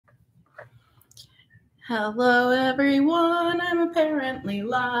Hello, everyone. I'm apparently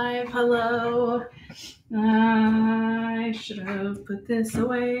live. Hello. I should have put this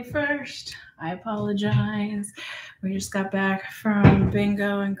away first. I apologize. We just got back from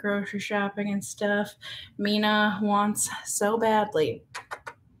bingo and grocery shopping and stuff. Mina wants so badly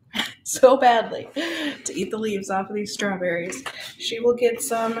to eat the leaves off of these strawberries. She will get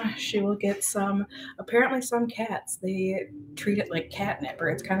some. Apparently some cats, they treat it like catnip, or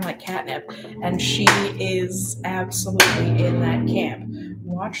it's kind of like catnip, and she is absolutely in that camp.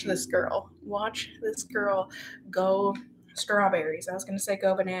 Watch this girl go strawberries. I was going to say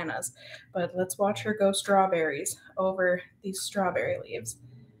go bananas, but let's watch her go strawberries over these strawberry leaves.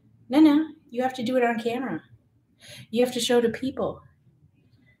 No, you have to do it on camera. You have to show to people.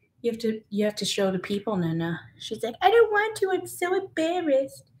 You have to show the people, Nana. She's like, I don't want to. I'm so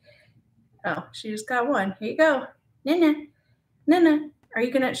embarrassed. Oh, she just got one. Here you go. Nana. Are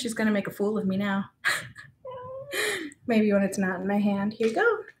you gonna? She's gonna make a fool of me now. Maybe when it's not in my hand. Here you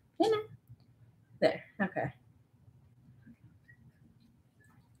go. Nana. There. Okay.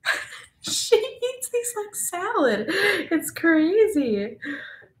 She eats these like salad. It's crazy.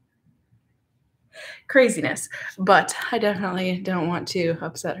 Craziness, but I definitely don't want to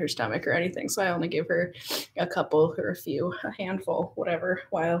upset her stomach or anything, so I only give her a couple or a handful, whatever,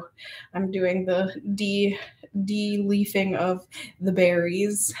 while I'm doing the de-leafing of the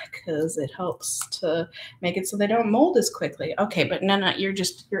berries, because it helps to make it so they don't mold as quickly. Okay, but Nana, you're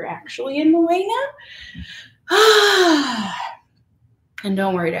actually in the way now. And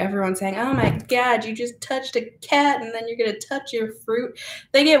don't worry to everyone saying, oh my God, you just touched a cat and then you're going to touch your fruit.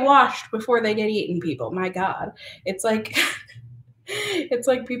 They get washed before they get eaten, people. My God. It's like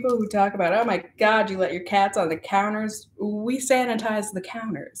people who talk about, oh my God, you let your cats on the counters. We sanitize the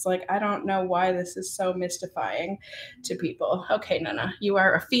counters. Like, I don't know why this is so mystifying to people. Okay, Nana, you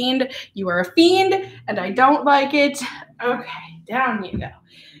are a fiend. You are a fiend, and I don't like it. Okay, down you go.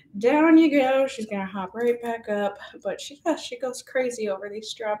 Down you go. She's gonna hop right back up, but she goes crazy over these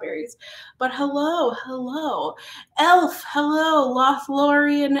strawberries. But hello, Elf. Hello,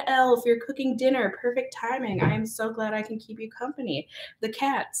 Lothlorien Elf. You're cooking dinner. Perfect timing. I am so glad I can keep you company. The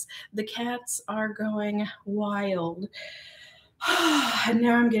cats are going wild. And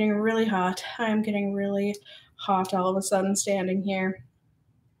now I'm getting really hot. I am getting really hot all of a sudden standing here.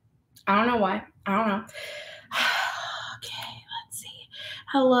 I don't know why. I don't know.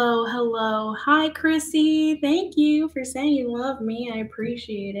 Hello. Hi, Chrissy. Thank you for saying you love me. I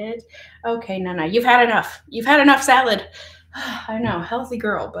appreciate it. Okay, Nana, you've had enough. You've had enough salad. I know, healthy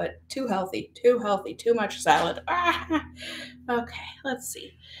girl, but too healthy, too much salad. Okay, let's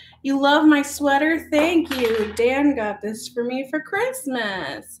see. You love my sweater? Thank you. Dan got this for me for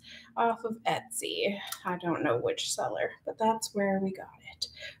Christmas off of Etsy. I don't know which seller, but that's where we got it,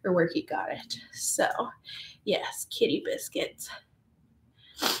 or where he got it. So, yes, kitty biscuits.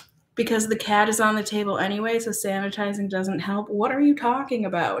 Because the cat is on the table anyway, so sanitizing doesn't help. What are you talking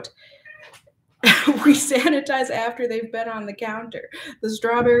about? We sanitize after they've been on the counter. The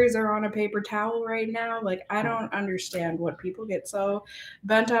strawberries are on a paper towel right now. Like, I don't understand what people get so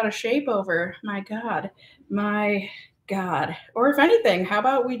bent out of shape over. My God. Or if anything, how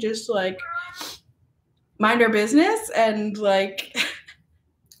about we just, like, mind our business and, like...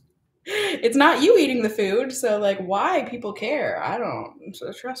 It's not you eating the food, so like why people care? I don't.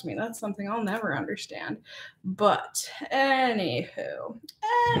 So trust me, that's something I'll never understand. But anywho,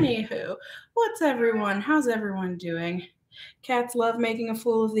 what's everyone? How's everyone doing? Cats love making a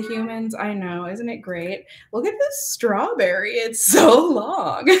fool of the humans. I know, isn't it great? Look at this strawberry. It's so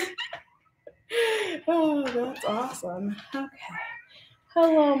long. Oh, that's awesome. Okay.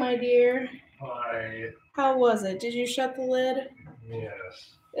 Hello, my dear. Hi. How was it? Did you shut the lid?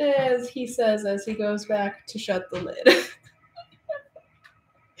 Yes. As he says as he goes back to shut the lid.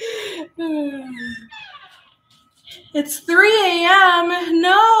 It's 3 a.m.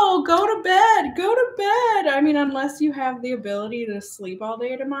 No, go to bed. I mean, unless you have the ability to sleep all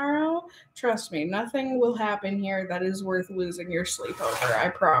day tomorrow, trust me, nothing will happen here that is worth losing your sleep over. I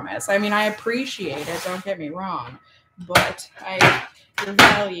promise. I mean, I appreciate it. Don't get me wrong, but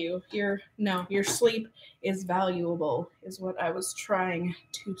your sleep is valuable, is what I was trying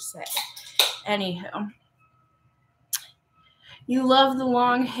to say. Anyhow, you love the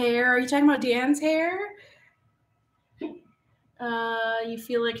long hair. Are you talking about Dan's hair? You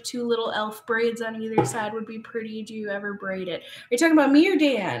feel like 2 little elf braids on either side would be pretty. Do you ever braid it? Are you talking about me or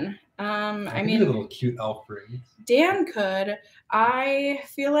Dan? I mean, little cute elf braids. Dan could. I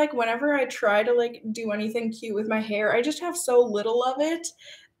feel like whenever I try to like do anything cute with my hair, I just have so little of it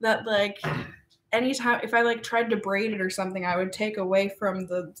that like anytime if I like tried to braid it or something, I would take away from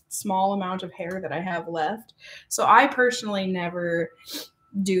the small amount of hair that I have left. So I personally never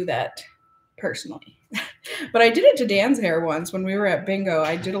do that personally. But I did it to Dan's hair once when we were at bingo.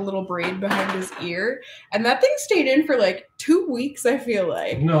 I did a little braid behind his ear, and that thing stayed in for like 2 weeks, I feel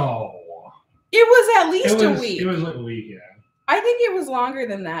like. No. It was at least a week. It was like a week, yeah. I think it was longer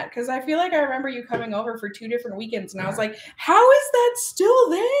than that because I feel like I remember you coming over for 2 different weekends, and I was like, how is that still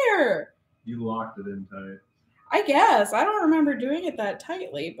there? You locked it in tight. I guess. I don't remember doing it that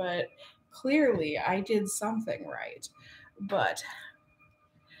tightly, but clearly I did something right. But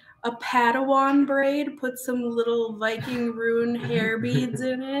a Padawan braid, put some little Viking rune hair beads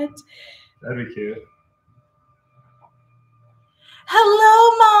in it. That'd be cute.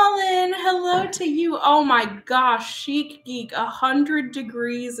 Hello, Malin. Hello to you. Oh my gosh, Chic Geek, 100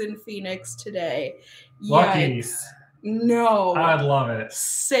 degrees in Phoenix today. Lucky. Yikes. No. I'd love it.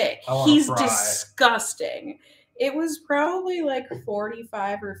 Sick. I wanna He's fry. disgusting. It was probably like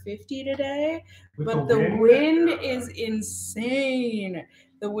 45 or 50 today, With but the wind is insane.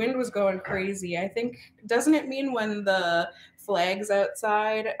 The wind was going crazy. I think, doesn't it mean when the flags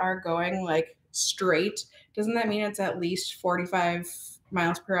outside are going like straight, doesn't that mean it's at least 45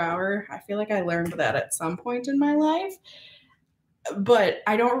 miles per hour? I feel like I learned that at some point in my life, but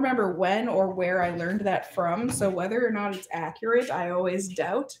I don't remember when or where I learned that from. So whether or not it's accurate, I always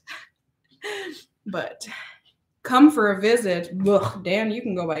doubt. But come for a visit. Ugh, Dan, you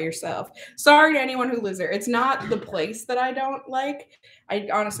can go by yourself. Sorry to anyone who lives there. It's not the place that I don't like. I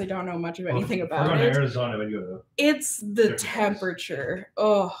honestly don't know much of anything about it. Arizona, when you go. It's the temperature.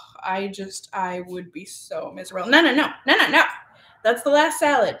 Oh, I would be so miserable. No. That's the last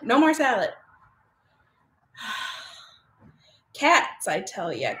salad. No more salad. Cats, I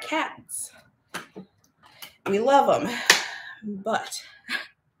tell ya, cats. We love them, but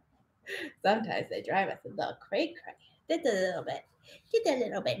sometimes they drive us a little cray. Just a little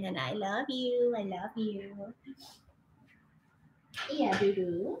bit. And I love you. Yeah,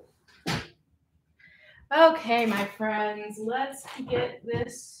 doo-doo. Okay, my friends, let's get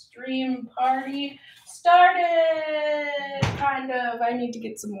this stream party started. Kind of. I need to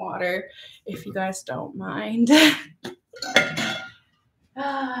get some water, if you guys don't mind.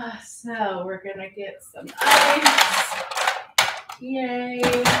 So we're gonna get some ice. Yay.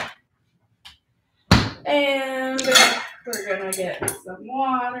 And we're gonna get some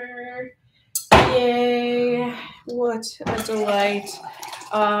water. Yay. What a delight.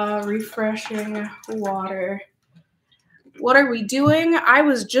 Refreshing water. What are we doing? I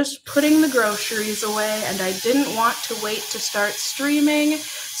was just putting the groceries away and I didn't want to wait to start streaming,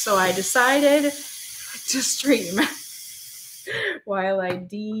 so I decided to stream while I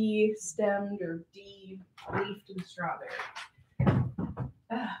de-stemmed or de-leafed the strawberry.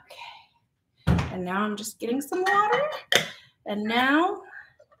 Okay. And now I'm just getting some water. And now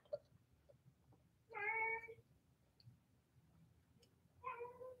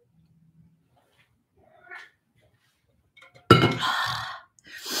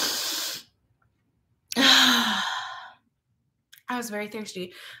I was very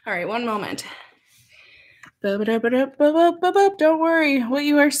thirsty. All right, one moment. Don't worry, what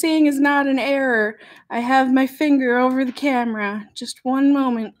you are seeing is not an error. I have my finger over the camera. Just one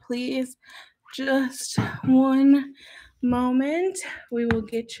moment, please. Just one moment. We will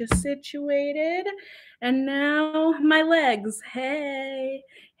get you situated. And now my legs. Hey,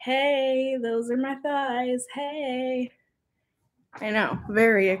 those are my thighs. Hey. I know,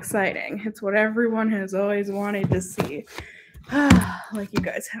 very exciting. It's what everyone has always wanted to see. Like you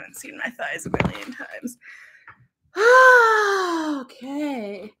guys haven't seen my thighs a million times.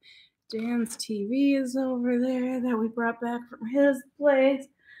 Okay. Dan's TV is over there that we brought back from his place.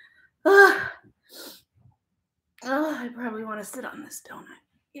 I probably want to sit on this, don't I?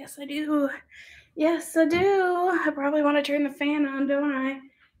 Yes, I do. I probably want to turn the fan on, don't I?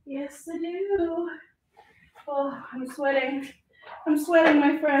 Yes, I do. Oh, I'm sweating.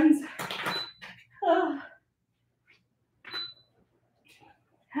 My friends. Oh.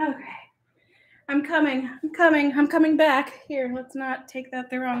 Okay. I'm coming back. Here, let's not take that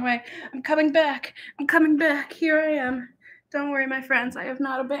the wrong way. I'm coming back. Here I am. Don't worry, my friends. I have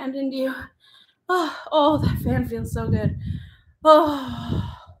not abandoned you. Oh, that fan feels so good.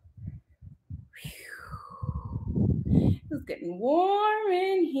 Oh. It's getting warm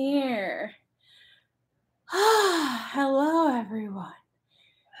in here. Hello, everyone.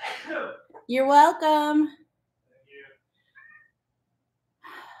 You're welcome.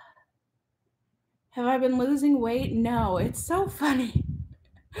 Have I been losing weight? No, it's so funny.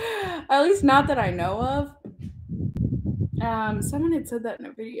 At least not that I know of. Someone had said that in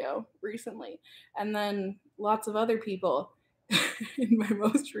a video recently, and then lots of other people in my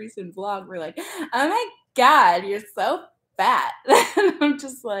most recent vlog were like, "Oh my god, you're so fat," and I'm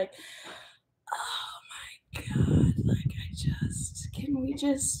just like, "Oh my god, like can we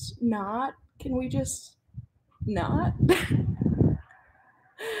just not? Can we just not?"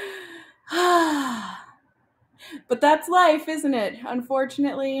 But that's life, isn't it?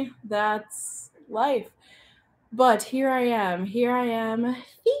 Unfortunately, that's life. But here I am. Fig,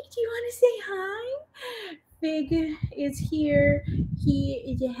 do you want to say hi? Fig is here. He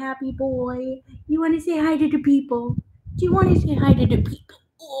is a happy boy. You want to say hi to the people? Do you want to say hi to the people?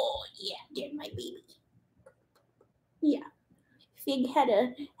 Oh yeah, there's my baby. Yeah. Fig had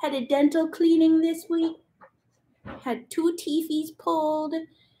a dental cleaning this week. Had 2 teethies pulled.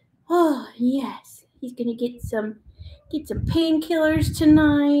 Oh yes. He's gonna get some painkillers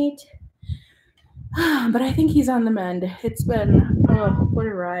tonight. But I think he's on the mend. It's been, what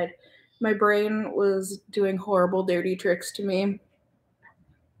a ride. My brain was doing horrible, dirty tricks to me.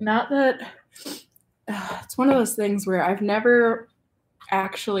 Not that, it's one of those things where I've never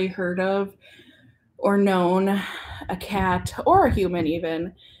actually heard of or known a cat or a human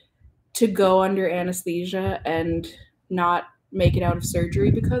even to go under anesthesia and not make it out of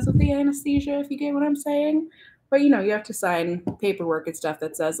surgery because of the anesthesia, if you get what I'm saying. But you have to sign paperwork and stuff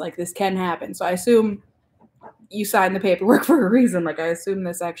that says like this can happen. So I assume you sign the paperwork for a reason. Like I assume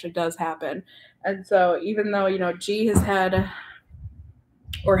this actually does happen. And so even though, G has had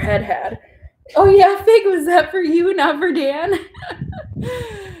or had. Oh yeah, Fig, was that for you, not for Dan?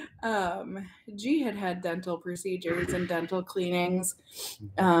 G had dental procedures and dental cleanings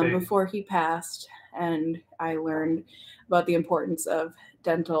before he passed, and I learned about the importance of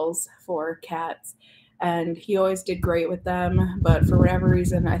dentals for cats. And he always did great with them, but for whatever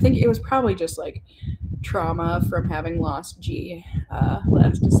reason, I think it was probably just like trauma from having lost G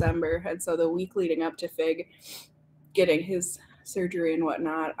last December. And so the week leading up to Fig getting his surgery and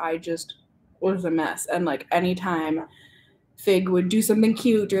whatnot, I just was a mess. And like anytime Fig would do something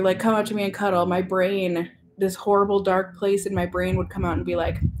cute or like come up to me and cuddle, my brain, this horrible dark place in my brain would come out and be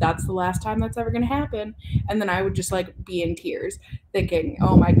like, that's the last time that's ever going to happen. And then I would just like be in tears thinking,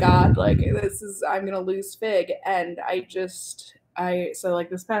 oh my God, like I'm going to lose Fig. And so like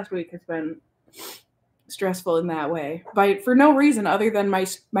this past week has been stressful in that way, for no reason other than my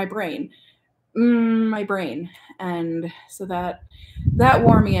brain. And so that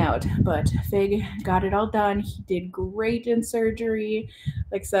wore me out. But Fig got it all done. He did great in surgery.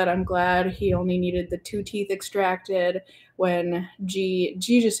 Like I said, I'm glad he only needed the 2 teeth extracted. When G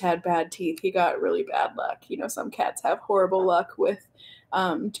just had bad teeth, he got really bad luck. Some cats have horrible luck with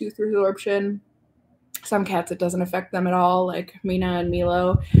tooth resorption. Some cats, it doesn't affect them at all, like Mina and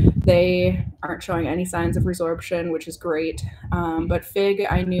Milo. They aren't showing any signs of resorption, which is great. But Fig,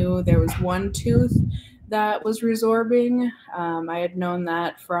 I knew there was 1 tooth that was resorbing. I had known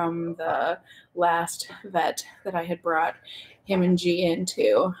that from the last vet that I had brought him and G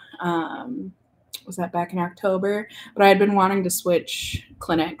into. Was that back in October? But I had been wanting to switch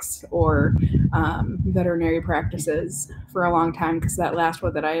clinics or veterinary practices for a long time because that last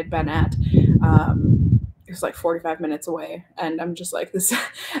one that I had been at, it was like 45 minutes away. And I'm just like, this,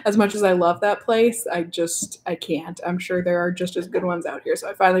 as much as I love that place, I can't. I'm sure there are just as good ones out here. So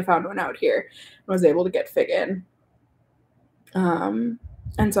I finally found one out here and was able to get Fig in.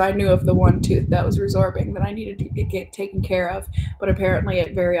 And so I knew of the 1 tooth that was resorbing that I needed to get taken care of. But apparently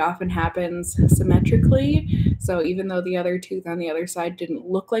it very often happens symmetrically. So even though the other tooth on the other side didn't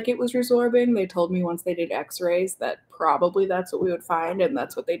look like it was resorbing, they told me once they did x-rays that probably that's what we would find. And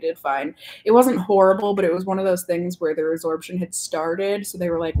that's what they did find. It wasn't horrible, but it was one of those things where the resorption had started. So they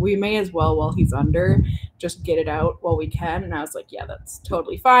were like, we may as well, while he's under, just get it out while we can. And I was like, yeah, that's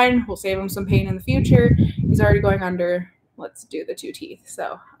totally fine. We'll save him some pain in the future. He's already going under. Let's do the 2 teeth.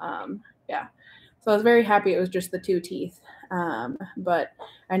 So, yeah. So I was very happy it was just the 2 teeth. But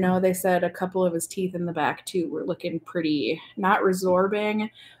I know they said a couple of his teeth in the back too were looking pretty, not resorbing,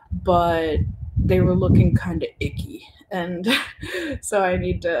 but they were looking kind of icky. And so I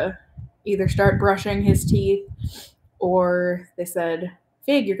need to either start brushing his teeth, or they said,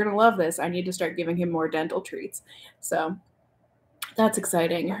 Fig, you're going to love this. I need to start giving him more dental treats. So that's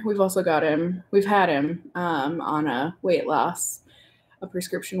exciting. We've had him on a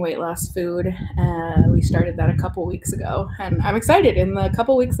prescription weight loss food. We started that a couple weeks ago, and I'm excited. In the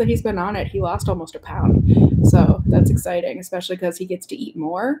couple weeks that he's been on it, he lost almost 1 pound. So that's exciting, especially because he gets to eat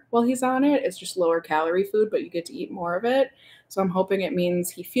more while he's on it. It's just lower calorie food, but you get to eat more of it. So I'm hoping it means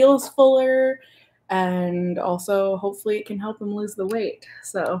he feels fuller, and also hopefully it can help him lose the weight.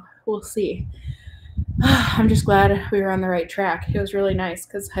 So we'll see. I'm just glad we were on the right track. It was really nice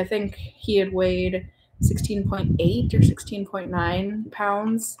because I think he had weighed 16.8 or 16.9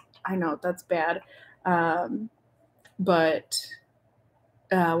 pounds. I know that's bad. But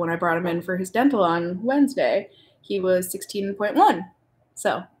when I brought him in for his dental on Wednesday, he was 16.1.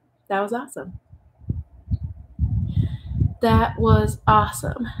 So that was awesome. That was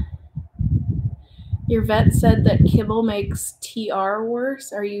awesome. Your vet said that kibble makes TR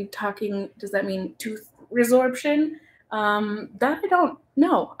worse. Are you talking, does that mean tooth resorption? That I don't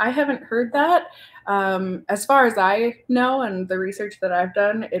know. I haven't heard that. As far as I know and the research that I've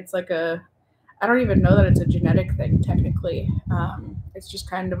done, it's like I don't even know that it's a genetic thing technically. It's just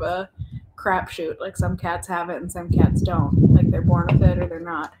kind of a crapshoot. Like some cats have it and some cats don't. Like they're born with it or they're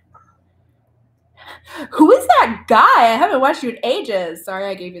not. Who is that guy? I haven't watched you in ages. Sorry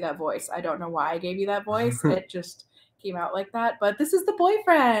I gave you that voice. I don't know why I gave you that voice. It just came out like that. But this is the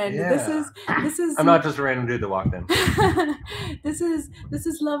boyfriend. Yeah. This is I'm not just a random dude that walked in. this is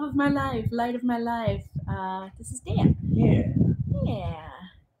love of my life, light of my life. This is Dan. Yeah. Yeah.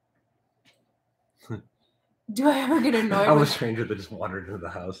 Do I ever get annoyed? I'm a stranger that just wandered into the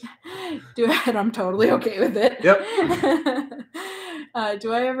house. And I'm totally okay with it. Yep.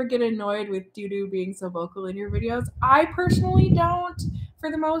 Do I ever get annoyed with Doo-Doo being so vocal in your videos? I personally don't, for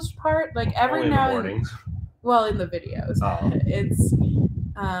the most part. Like every Only now in the and mornings. well, in the videos, it's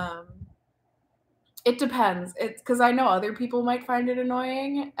it depends. It's because I know other people might find it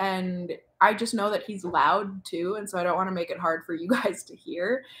annoying, and I just know that he's loud too, and so I don't want to make it hard for you guys to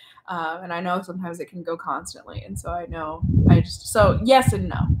hear. And I know sometimes it can go constantly, and so I know so yes and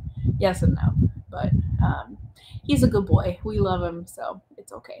no, but he's a good boy. We love him, so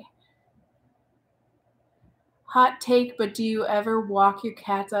it's okay. Hot take, but do you ever walk your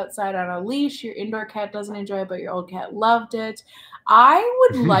cats outside on a leash? Your indoor cat doesn't enjoy it, but your old cat loved it. I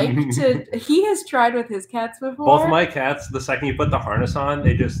would like to. He has tried with his cats before. Both of my cats, the second you put the harness on,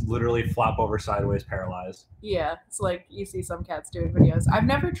 they just literally flop over sideways, paralyzed. Yeah, it's like you see some cats doing videos. I've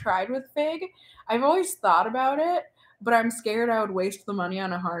never tried with Fig. I've always thought about it, but I'm scared I would waste the money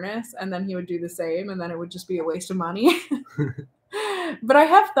on a harness, and then he would do the same, and then it would just be a waste of money. But I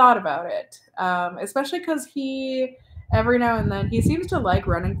have thought about it, especially because he, every now and then, he seems to like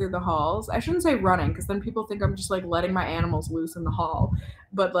running through the halls. I shouldn't say running, because then people think I'm just like letting my animals loose in the hall.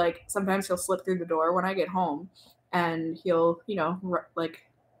 But like sometimes he'll slip through the door when I get home, and he'll, like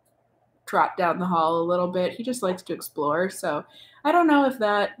trot down the hall a little bit. He just likes to explore. So I don't know if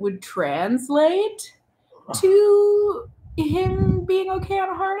that would translate to him being okay on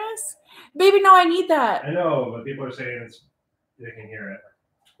a harness. Baby, no, I need that. I know, but people are saying they can hear it.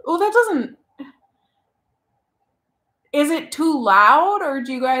 Well, that doesn't. Is it too loud, or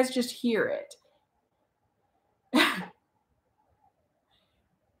do you guys just hear it?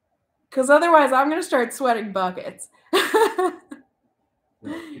 Because otherwise, I'm gonna start sweating buckets. Keep it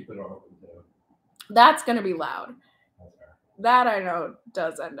open too. That's gonna be loud. That's fair. That I know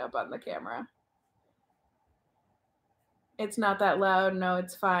does end up on the camera. It's not that loud. No,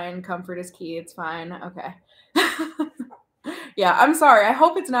 it's fine. Comfort is key. It's fine. Okay. Yeah, I'm sorry. I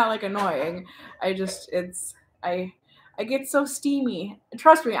hope it's not like annoying. I get so steamy.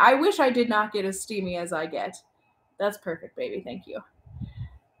 Trust me, I wish I did not get as steamy as I get. That's perfect, baby. Thank you.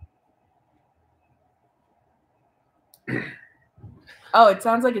 Oh, it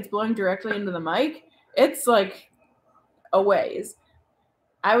sounds like it's blowing directly into the mic. It's like a ways.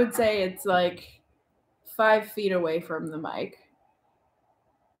 I would say it's like 5 feet away from the mic.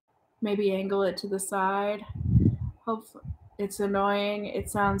 Maybe angle it to the side. Hopefully. It's annoying. It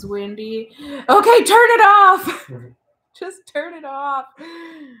sounds windy. Okay, turn it off. Just turn it off.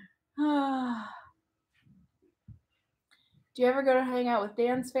 Do you ever go to hang out with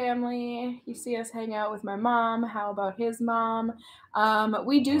Dan's family? You see us hang out with my mom. How about his mom?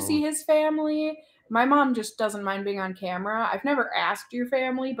 We do see his family. My mom just doesn't mind being on camera. I've never asked your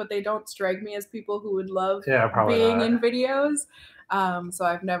family, but they don't strike me as people who would love being in videos. So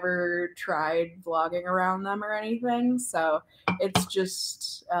I've never tried vlogging around them or anything. So it's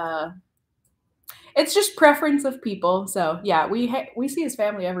just preference of people. So yeah, we see his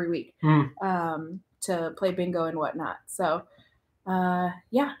family every week to play bingo and whatnot. So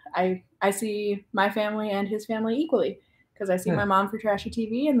yeah, I see my family and his family equally. Because I see my mom for Trashy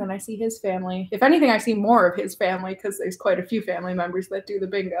TV, and then I see his family. If anything, I see more of his family because there's quite a few family members that do the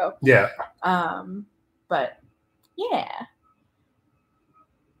bingo. Yeah. But yeah.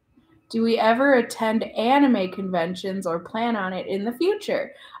 Do we ever attend anime conventions or plan on it in the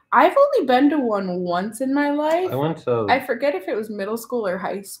future? I've only been to one once in my life. I forget if it was middle school or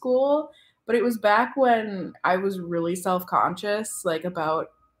high school, but it was back when I was really self-conscious, like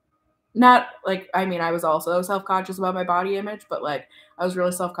about not like, I mean, I was also self-conscious about my body image, but like I was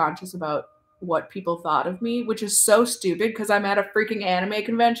really self-conscious about what people thought of me, which is so stupid because I'm at a freaking anime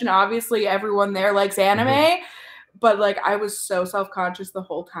convention. Obviously, everyone there likes anime, but like I was so self-conscious the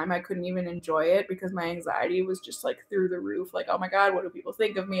whole time I couldn't even enjoy it because my anxiety was just like through the roof. Like, oh my God, what do people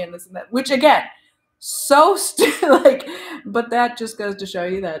think of me and this and that? Which again, so like, but that just goes to show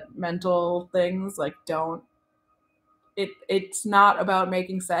you that mental things like don't it's not about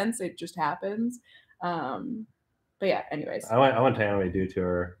making sense. It just happens. But yeah, anyways. I went to Anime Due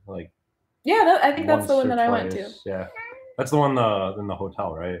Tour like Yeah, I think that's the one that I went to. twice. Yeah, that's the one in the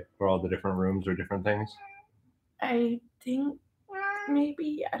hotel, right? Where all the different rooms are different things. I think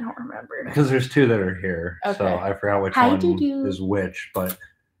maybe I don't remember because there's two that are here, Okay. so I forgot which Hi, one Doo-doo. is which. But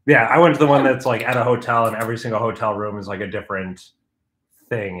yeah, I went to the one that's like at a hotel, and every single hotel room is like a different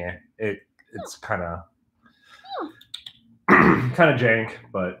thing. It's kind of jank,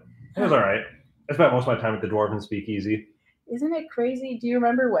 but it was all right. I spent most of my time at the Dwarven Speakeasy. Isn't it crazy? Do you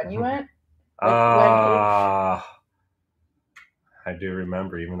remember when you went? I do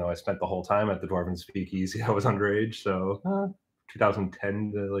remember, even though I spent the whole time at the Dwarven Speakeasy, I was underage, so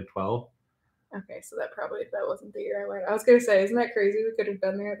 2010 to like 12. Okay, so that wasn't the year I went. I was gonna say, isn't that crazy? We could have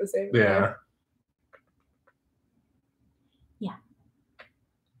been there at the same time. Yeah. Yeah.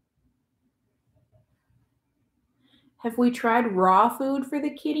 Have we tried raw food for the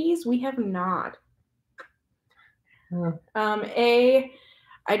kitties? We have not.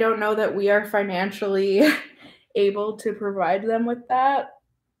 I don't know that we are financially able to provide them with that.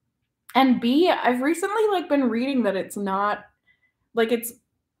 And B, I've recently like been reading that it's not like it's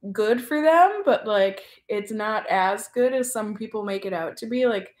good for them, but like it's not as good as some people make it out to be.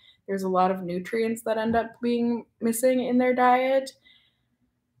 Like there's a lot of nutrients that end up being missing in their diet.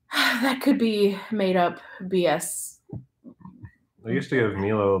 That could be made up BS. I used to give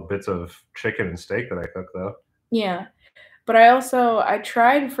Milo bits of chicken and steak that I cook though. Yeah. But I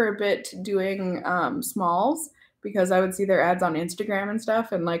tried for a bit doing smalls because I would see their ads on Instagram and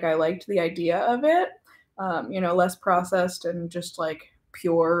stuff, and like I liked the idea of it. Less processed and just like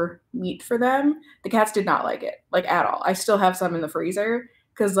pure meat for them. The cats did not like it, like at all. I still have some in the freezer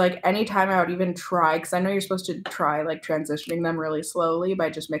because like anytime I would even try, because I know you're supposed to try like transitioning them really slowly by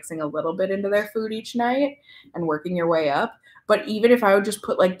just mixing a little bit into their food each night and working your way up. But even if I would just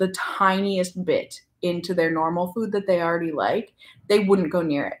put like the tiniest bit into their normal food that they already like, they wouldn't go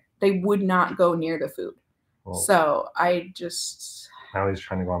near it. They would not go near the food. Well, so I just... Now he's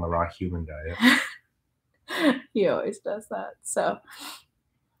trying to go on the raw human diet. He always does that. So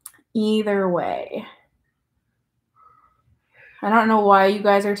either way, I don't know why you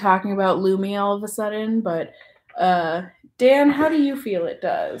guys are talking about Lumi all of a sudden, but Dan, how do you feel it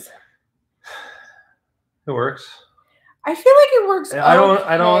does? It works. I feel like it works.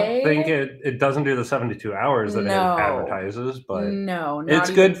 I don't think it doesn't do the 72 hours that it advertises, but no, it's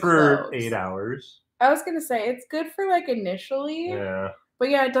good for 8 hours. I was gonna say it's good for like initially, yeah,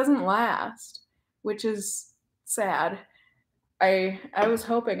 but yeah, it doesn't last, which is sad. I was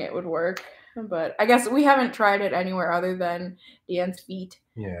hoping it would work, but I guess we haven't tried it anywhere other than Dan's feet.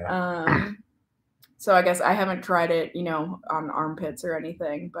 Yeah. So I guess I haven't tried it, on armpits or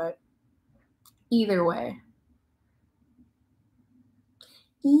anything, but either way.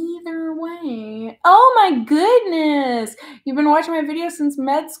 Oh my goodness! You've been watching my videos since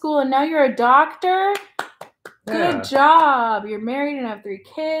med school and now you're a doctor? Yeah. Good job. You're married and have 3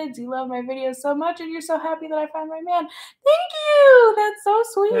 kids. You love my videos so much and you're so happy that I found my man. Thank you! That's so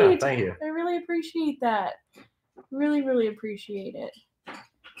sweet. Yeah, thank you. I really appreciate that. Really, really appreciate it.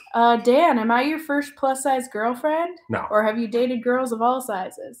 Dan, am I your first plus-size girlfriend? No. Or have you dated girls of all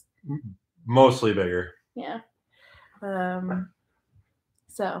sizes? Mostly bigger. Yeah.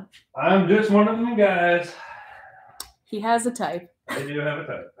 So. I'm just one of them guys. He has a type. I do have a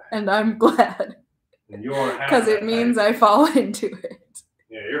type. And I'm glad. And you're half because it means type. I fall into it.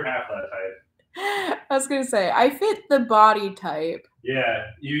 Yeah, you're half that type. I was going to say, I fit the body type. Yeah,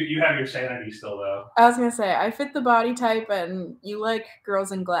 you have your sanity still, though. I was going to say, I fit the body type, and you like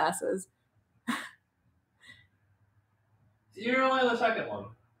girls in glasses. You're only the second one.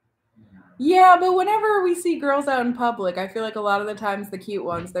 Yeah, but whenever we see girls out in public, I feel like a lot of the times the cute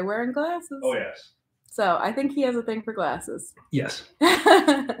ones, they're wearing glasses. Oh, yes. So I think he has a thing for glasses. Yes.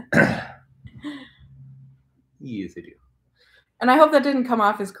 Yes, I do. And I hope that didn't come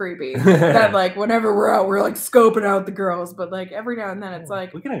off as creepy. That, like, whenever we're out, we're, like, scoping out the girls. But, like, every now and then it's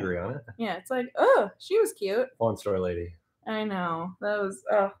like... We can agree on it. Yeah, it's like, oh, she was cute. One-story lady. I know. That was...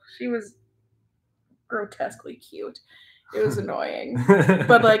 she was grotesquely cute. It was annoying.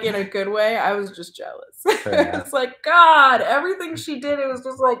 But like in a good way, I was just jealous. It's like, God, everything she did, it was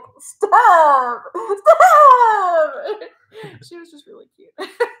just like, stop. She was just really cute.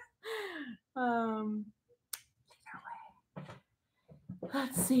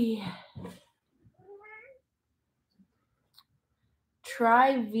 Let's see.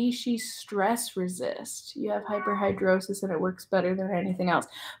 Try Vichy Stress Resist. You have hyperhidrosis and it works better than anything else.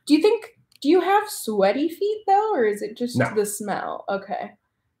 Do you have sweaty feet though, or is it just the smell? Okay.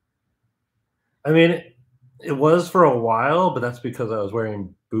 I mean, it was for a while, but that's because I was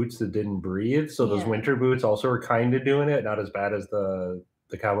wearing boots that didn't breathe. So those winter boots also were kind of doing it, not as bad as the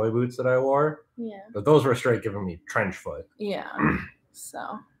cowboy boots that I wore. Yeah. But those were straight giving me trench foot. Yeah.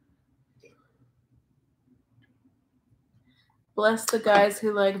 So. Bless the guys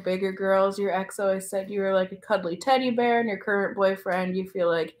who like bigger girls. Your ex always said you were like a cuddly teddy bear, and your current boyfriend, you feel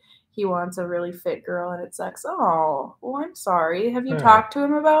like he wants a really fit girl, and it sucks. Oh, well, I'm sorry. Have you talked to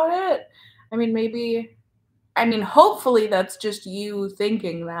him about it? I mean, hopefully that's just you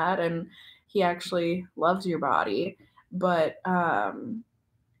thinking that, and he actually loves your body. But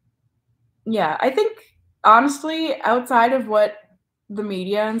yeah, I think honestly, outside of what the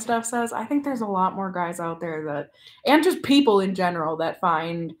media and stuff says, I think there's a lot more guys out there that, and just people in general, that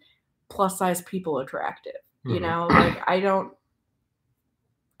find plus size people attractive. You know, like I don't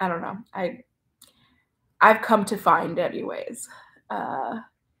know. I've come to find anyways. But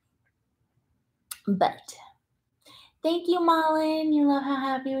thank you, Malin. You love how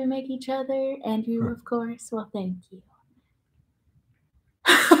happy we make each other. Andrew, of course. Well, thank you.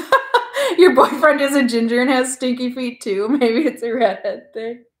 Your boyfriend is a ginger and has stinky feet too. Maybe it's a redhead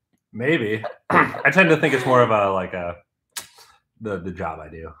thing. Maybe. I tend to think it's more of the job I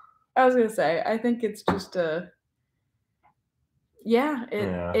do. I was gonna say, I think it's just it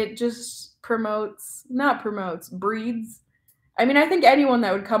just breeds. I mean, I think anyone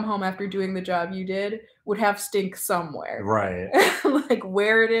that would come home after doing the job you did would have stink somewhere. Right. Like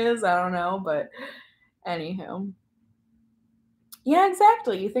where it is, I don't know, but anywho. Yeah,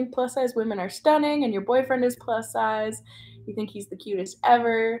 exactly. You think plus size women are stunning and your boyfriend is plus size. You think he's the cutest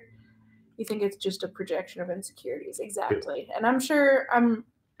ever. You think it's just a projection of insecurities. Exactly. And I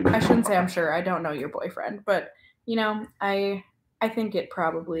shouldn't say I'm sure. I don't know your boyfriend, but you know, I think it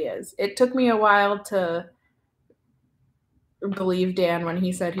probably is. It took me a while to believe Dan when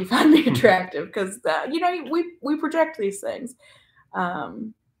he said he found me attractive because you know, we project these things.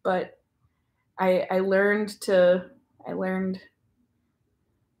 But I learned.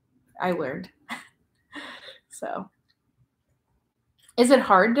 So, is it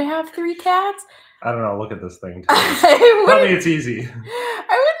hard to have 3 cats? I don't know. Look at this thing. Tell me it's easy. I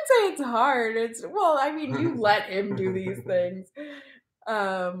wouldn't say it's hard. I mean, you let him do these things.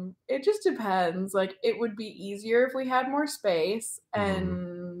 It just depends. Like, it would be easier if we had more space,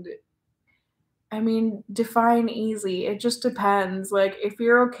 and I mean, define easy. It just depends. Like, if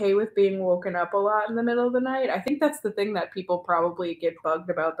you're okay with being woken up a lot in the middle of the night, I think that's the thing that people probably get bugged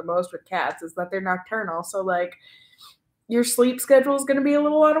about the most with cats is that they're nocturnal. So, like, your sleep schedule is going to be a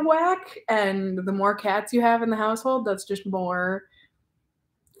little out of whack. And the more cats you have in the household, that's just more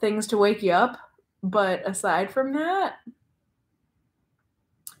things to wake you up. But aside from that,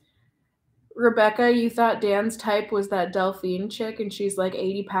 Rebecca, you thought Dan's type was that Delphine chick and she's like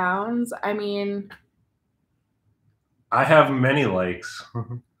 80 pounds. I mean, I have many likes.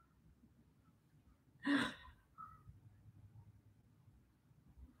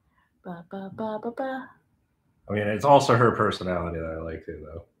 Ba, ba, ba, ba, ba. I mean, it's also her personality that I like too,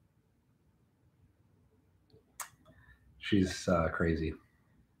 though. She's crazy.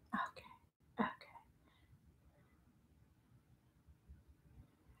 Okay.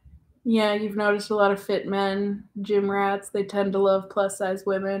 Yeah, you've noticed a lot of fit men, gym rats. They tend to love plus size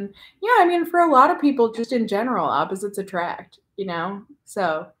women. Yeah, I mean, for a lot of people, just in general, opposites attract, you know?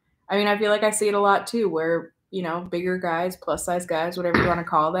 So, I mean, I feel like I see it a lot too, where, you know, bigger guys, plus size guys, whatever you want to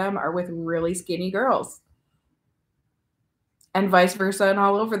call them, are with really skinny girls. And vice versa and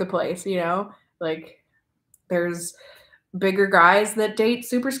all over the place, you know? Like, there's bigger guys that date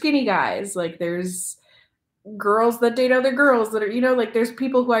super skinny guys. Like, there's girls that date other girls that are, you know, like there's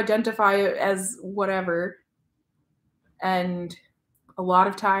people who identify as whatever. And a lot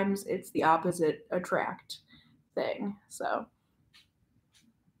of times it's the opposite attract thing. So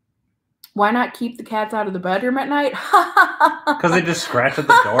why not keep the cats out of the bedroom at night? Because they just scratch at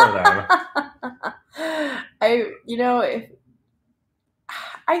the door though. If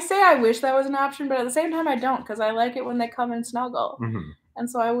I say I wish that was an option, but at the same time I don't, because I like it when they come and snuggle. And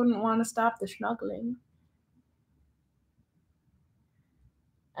so I wouldn't want to stop the snuggling.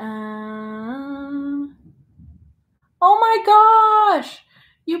 Oh my gosh!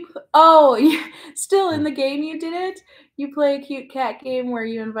 Still in the game you did it? You play a cute cat game where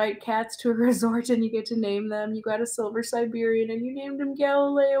you invite cats to a resort and you get to name them. You got a silver Siberian and you named him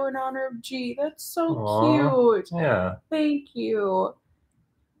Galileo in honor of G. That's so cute. Yeah. Thank you.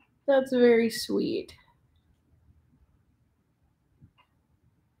 That's very sweet.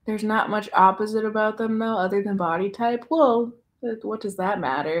 There's not much opposite about them, though, other than body type. Well, what does that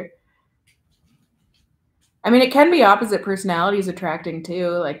matter? I mean, it can be opposite personalities attracting, too.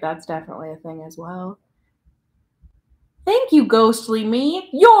 Like, that's definitely a thing as well. Thank you, Ghostly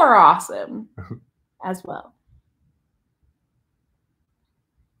Me. You're awesome as well.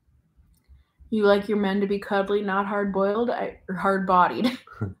 You like your men to be cuddly, not hard-boiled? Or hard-bodied.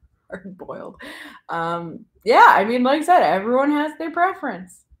 Hard-boiled. Yeah, I mean, like I said, everyone has their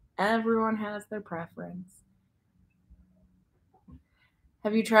preference. Everyone has their preference.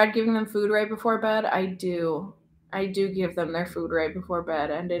 Have you tried giving them food right before bed? I do. I do give them their food right before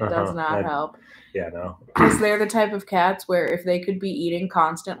bed, and it does not help. Yeah, no. Because they're the type of cats where if they could be eating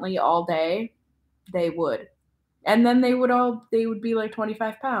constantly all day, they would. And then they would be like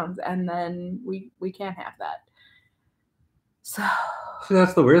 25 pounds, and then we can't have that. So See,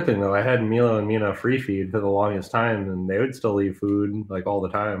 that's the weird thing, though. I had Milo and Mina free feed for the longest time, and they would still eat food like all the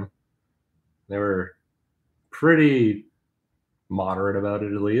time. They were pretty moderate about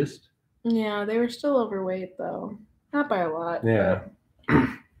it, at least. Yeah, they were still overweight, though. Not by a lot. Yeah.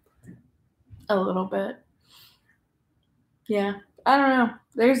 A little bit. Yeah. I don't know.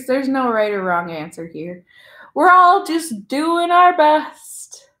 There's no right or wrong answer here. We're all just doing our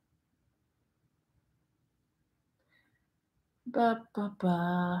best.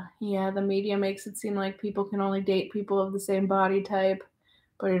 Yeah, the media makes it seem like people can only date people of the same body type,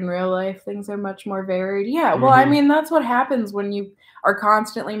 but in real life, things are much more varied. Yeah, well, I mean, that's what happens when you are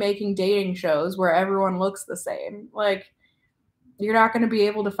constantly making dating shows where everyone looks the same. Like, you're not going to be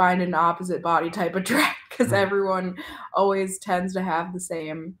able to find an opposite body type attract because everyone always tends to have the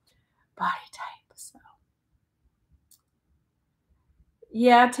same body type. So,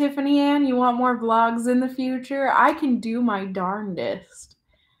 yeah, Tiffany Ann, you want more vlogs in the future? I can do my darndest.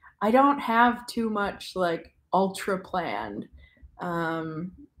 I don't have too much like ultra planned.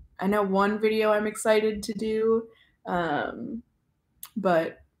 I know one video I'm excited to do,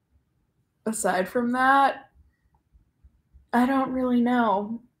 but aside from that, I don't really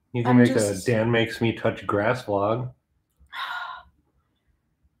know. You can make a Dan Makes Me Touch Grass vlog.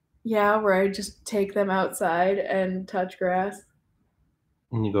 Yeah, where I just take them outside and touch grass.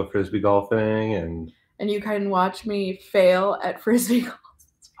 And you go frisbee golfing and you can watch me fail at frisbee golf.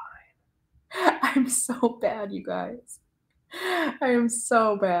 It's fine. I'm so bad, you guys. I am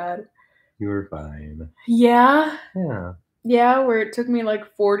so bad. You were fine. Yeah? Yeah. Yeah, where it took me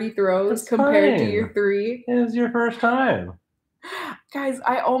like 40 throws compared to your 3. It was your first time. Guys,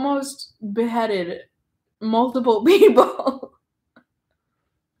 I almost beheaded multiple people.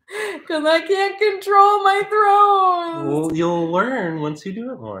 Because I can't control my throws. Well, you'll learn once you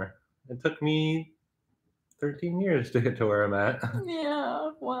do it more. It took me 13 years to get to where I'm at.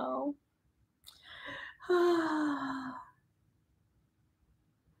 Yeah, well.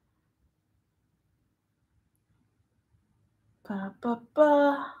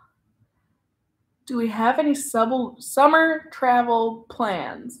 Do we have any summer travel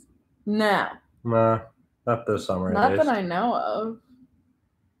plans? No. Nah, not this summer. Not that I know of.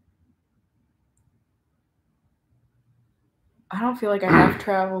 I don't feel like I have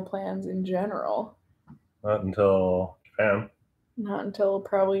travel plans in general. Not until Japan. Not until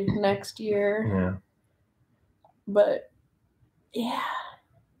probably next year. Yeah. But, yeah.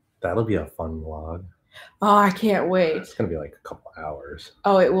 That'll be a fun vlog. Oh, I can't wait. It's going to be like a couple hours.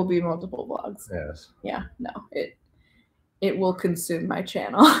 Oh, it will be multiple vlogs. Yes. Yeah, no. It will consume my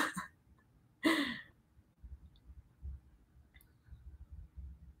channel.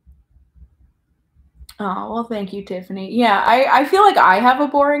 Oh, well, thank you, Tiffany. Yeah, I feel like I have a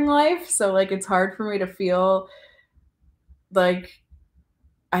boring life, so, like, it's hard for me to feel like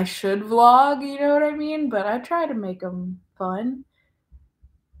I should vlog, you know what I mean? But I try to make them fun.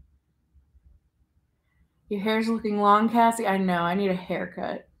 Your hair's looking long, Cassie. I know. I need a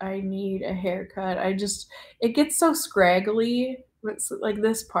haircut. It gets so scraggly. It's like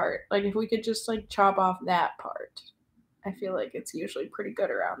this part. Like, if we could just, like, chop off that part. I feel like it's usually pretty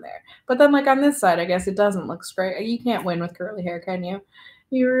good around there. But then, like, on this side, I guess it doesn't look straight. You can't win with curly hair, can you?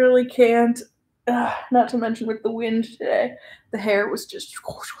 You really can't. Not to mention with the wind today. The hair was just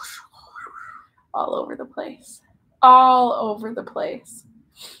all over the place. All over the place.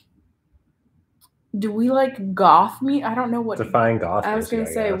 Do we like goth meat? I don't know what. Define goth. I was going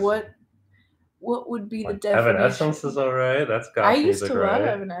to say, what What would be the Like, definition? Evanescence is alright. That's goth I used music, to love right?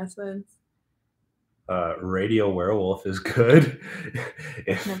 Evanescence. Radio Werewolf is good.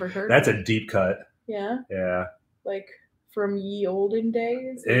 Never heard That's of a deep cut. Yeah? Yeah. Like from ye olden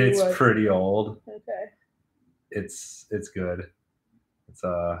days? It's pretty old. Okay. It's good. It's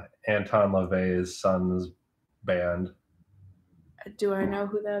Anton LaVey's son's band. Do I know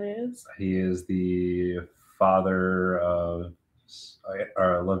who that is? He is the father of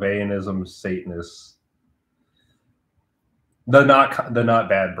LaVeyanism Satanists. The not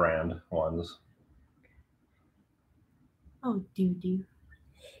bad brand ones. Oh, doo-doo.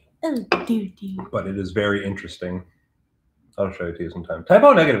 Oh, doo-doo. But it is very interesting. I'll show it to you sometime. Type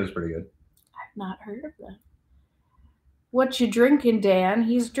O Negative is pretty good. I've not heard of that. What you drinking, Dan?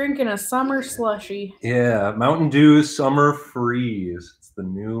 He's drinking a summer slushie. Yeah, Mountain Dew Summer Freeze. It's the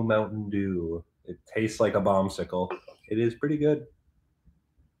new Mountain Dew. It tastes like a bombsicle. It is pretty good.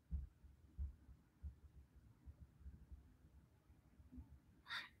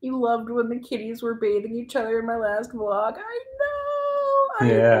 You loved when the kitties were bathing each other in my last vlog. I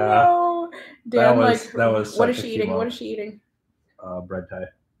know. Dan, that was what is she eating? What is she eating? Bread tie.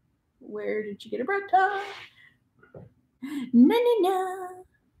 Where did you get a bread tie? Na. I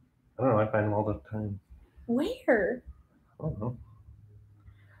don't know. I find them all the time. Where? I don't know.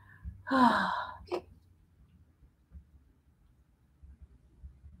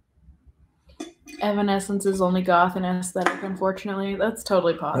 Evanescence is only goth and aesthetic, unfortunately. That's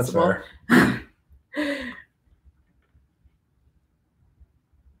totally possible. That's fair.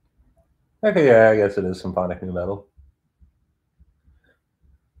 Okay, yeah, I guess it is symphonic nu metal.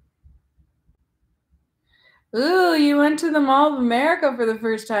 Ooh, you went to the Mall of America for the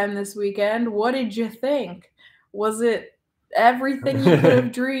first time this weekend. What did you think? Was it everything you could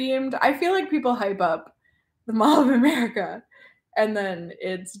have dreamed? I feel like people hype up the Mall of America, and then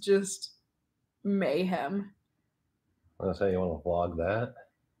it's just mayhem. I was gonna say, you want to vlog that?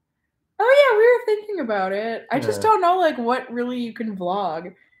 Oh yeah, we were thinking about it. I just don't know like what really you can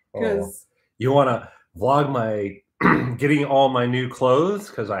vlog, because you want to vlog my getting all my new clothes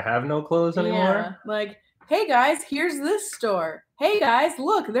because I have no clothes anymore. Yeah, like, hey guys, here's this store. Hey guys,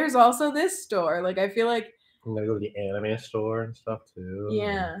 look, there's also this store. Like, I feel like I'm gonna go to the anime store and stuff too.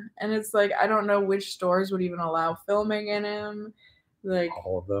 Yeah, and it's like I don't know which stores would even allow filming in them. Like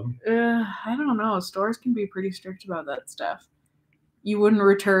all of them. I don't know. Stores can be pretty strict about that stuff. You wouldn't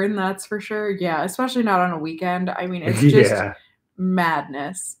return, that's for sure. Yeah, especially not on a weekend. I mean, it's just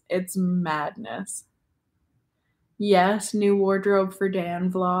madness. It's madness. Yes, new wardrobe for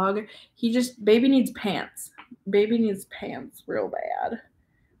Dan vlog. Baby needs pants. Baby needs pants real bad.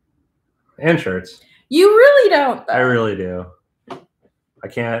 And shirts. You really don't, though. I really do. I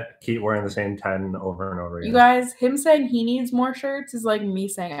can't keep wearing the same 10 over and over again. You guys, him saying he needs more shirts is like me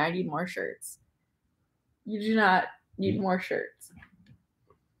saying I need more shirts. You do not need more shirts.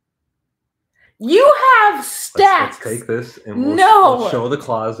 You have stacks. Let's take this and we'll show the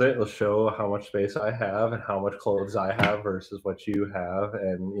closet. We'll show how much space I have and how much clothes I have versus what you have.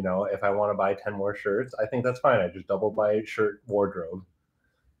 And, you know, if I want to buy 10 more shirts, I think that's fine. I just double my shirt wardrobe.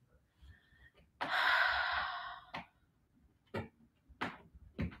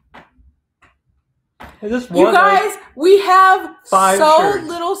 You guys, we have so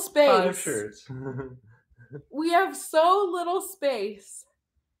little space. 5 shirts. We have so little space.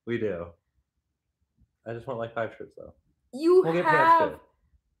 We do. I just want like 5 shirts though. You have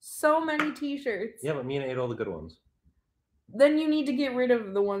so many t-shirts. Yeah, but me and ate all the good ones. Then you need to get rid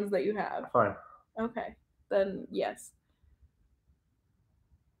of the ones that you have. Fine. Okay. Then yes.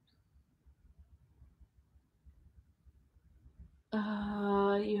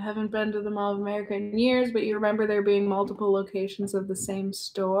 You haven't been to the Mall of America in years, but you remember there being multiple locations of the same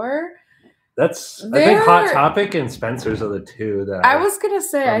store. I think Hot Topic and Spencer's are the two that I was gonna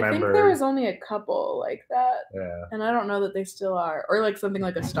say. I think there was only a couple like that. Yeah. And I don't know that they still are, or like something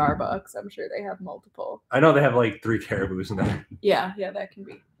like a Starbucks. I'm sure they have multiple. I know they have like 3 Caribous in there. Yeah, that can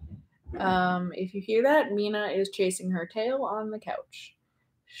be. If you hear that, Mina is chasing her tail on the couch.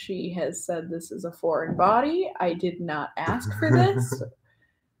 She has said this is a foreign body. I did not ask for this.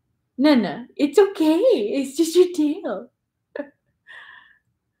 No, it's okay. It's just your tail.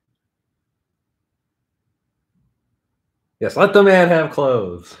 Yes, let the man have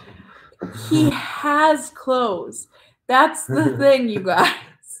clothes. He has clothes. That's the thing, you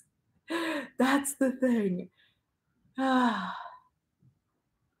guys. That's the thing.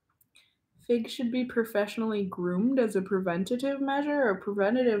 Fig should be professionally groomed as a preventative measure, or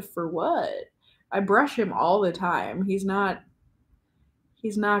preventative for what? I brush him all the time. He's not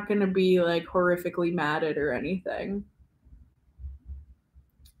gonna be like horrifically matted or anything.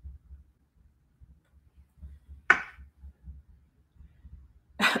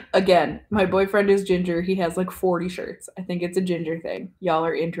 Again, my boyfriend is ginger. He has like 40 shirts. I think it's a ginger thing. Y'all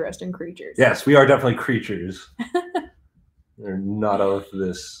are interesting creatures. Yes, we are definitely creatures. They're not of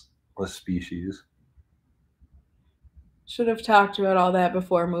this species. Should have talked about all that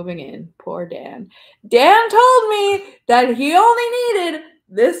before moving in. Poor Dan. Dan told me that he only needed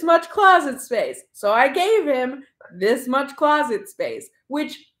this much closet space. So I gave him this much closet space,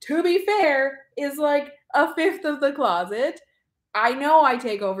 which, to be fair, is like a fifth of the closet. I know I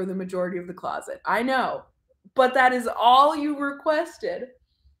take over the majority of the closet. I know. But that is all you requested.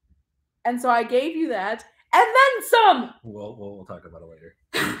 And so I gave you that. And then some. We'll talk about it later.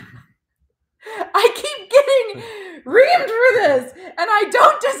 I keep getting reamed for this, and I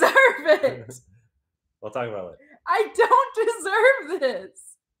don't deserve it. We'll talk about it. I don't deserve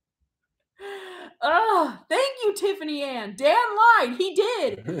this. Thank you, Tiffany Ann. Dan lied. He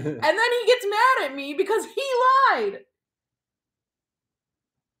did. And then he gets mad at me because he lied.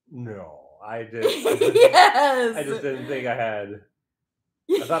 No, I did. Yes. I just didn't think I had.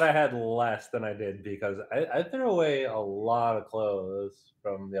 I thought I had less than I did because I threw away a lot of clothes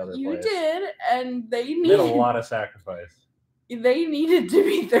from the other place. You did, and they made a lot of sacrifice. They needed to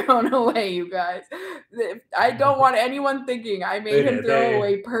be thrown away, you guys. I don't want anyone thinking I made him throw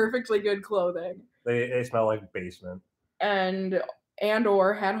away perfectly good clothing. They smell like basement. And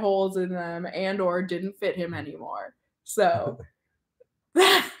or had holes in them and or didn't fit him anymore. So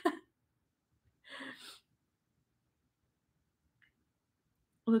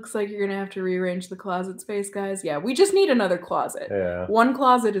looks like you're gonna have to rearrange the closet space, guys. Yeah, we just need another closet. Yeah. One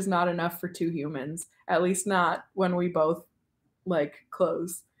closet is not enough for two humans. At least not when we both like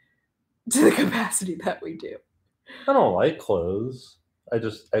clothes to the capacity that we do. I don't like clothes. I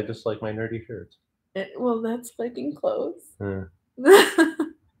just like my nerdy shirts. Well, that's liking clothes. Yeah.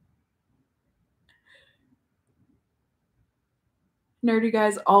 Nerdy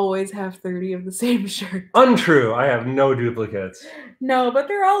guys always have 30 of the same shirt. Untrue. I have no duplicates. No, but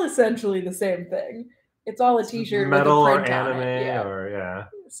they're all essentially the same thing. It's all a t-shirt metal with a or print anime on it. Yeah. or yeah.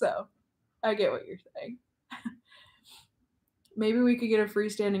 So, I get what you're saying. Maybe we could get a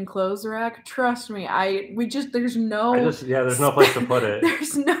freestanding clothes rack. Trust me, there's no place to put it.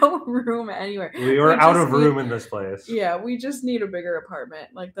 There's no room anywhere. We were out of room in this place. Yeah, we just need a bigger apartment.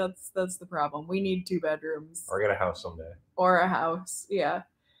 Like that's the problem. We need 2 bedrooms. Or get a house someday. Or a house. Yeah.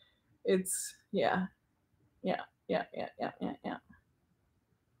 It's yeah.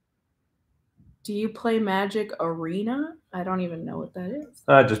 Do you play Magic Arena? I don't even know what that is.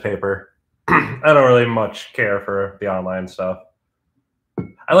 Just paper. I don't really much care for the online stuff.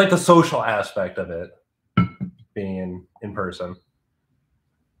 I like the social aspect of it, being in person.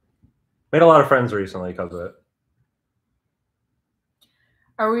 Made a lot of friends recently because of it.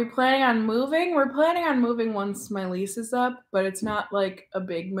 Are we planning on moving? We're planning on moving once my lease is up, but it's not like a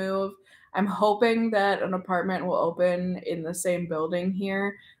big move. I'm hoping that an apartment will open in the same building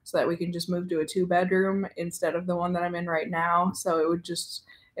here so that we can just move to a 2-bedroom instead of the one that I'm in right now. So it would just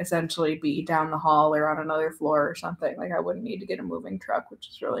essentially be down the hall or on another floor or something. Like I wouldn't need to get a moving truck, which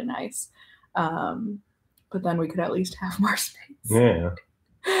is really nice. But then we could at least have more space. Yeah.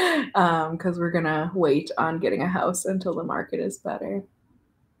 Because we're going to wait on getting a house until the market is better.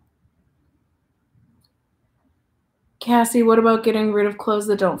 Cassie, what about getting rid of clothes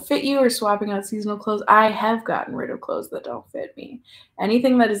that don't fit you or swapping out seasonal clothes? I have gotten rid of clothes that don't fit me.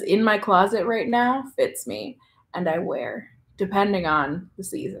 Anything that is in my closet right now fits me and I wear, depending on the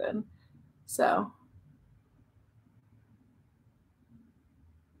season. So.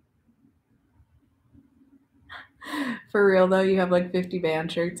 For real, though, you have like 50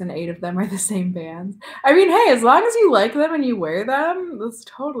 band shirts and 8 of them are the same bands. I mean, hey, as long as you like them and you wear them, that's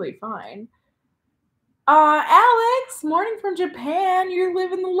totally fine. Alex, morning from Japan. You're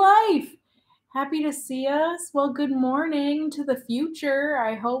living the life. Happy to see us. Well, good morning to the future.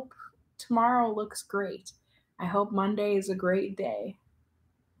 I hope tomorrow looks great. I hope Monday is a great day.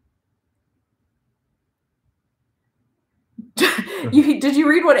 Did you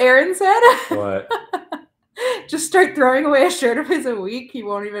read what Aaron said? What? Just start throwing away a shirt of his a week. He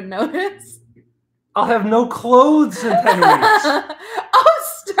won't even notice. I'll have no clothes in 10 weeks. Oh,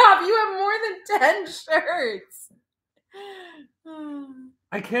 stop. You have more than 10 shirts.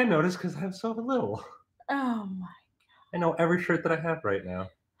 I can't notice because I have so little. Oh, my God. I know every shirt that I have right now.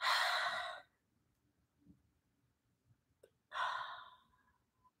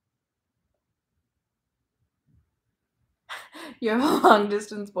 You have a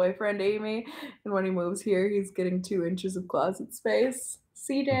long-distance boyfriend, Amy, and when he moves here, he's getting 2 inches of closet space.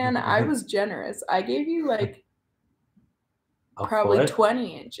 See, Dan, I was generous. I gave you, like, probably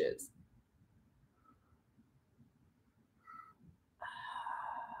 20 inches.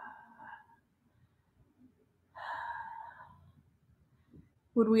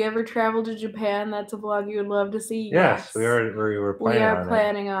 Would we ever travel to Japan? That's a vlog you would love to see. Yes, we were planning we are on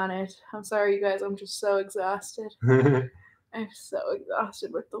planning on it. I'm sorry, you guys. I'm just so exhausted. it. I'm so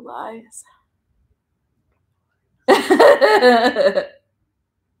exhausted with the lies.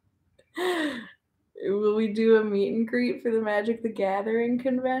 Will we do a meet and greet for the Magic the Gathering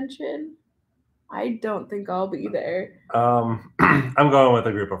convention? I don't think I'll be there. I'm going with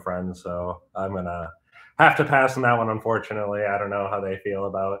a group of friends, so I'm gonna have to pass on that one. Unfortunately, I don't know how they feel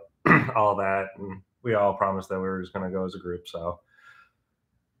about all that, and we all promised that we were just gonna go as a group. So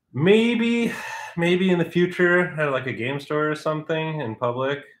maybe in the future at like a game store or something in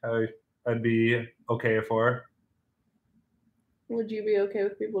public, I'd be okay for. Would you be okay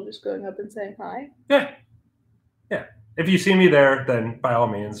with people just going up and saying hi? Yeah. If you see me there, then by all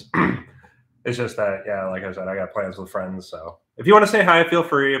means. It's just that, yeah, like I said, I got plans with friends. So if you want to say hi, feel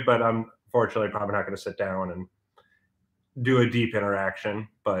free. But I'm fortunately probably not going to sit down and do a deep interaction.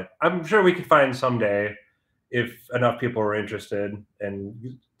 But I'm sure we could find someday, if enough people are interested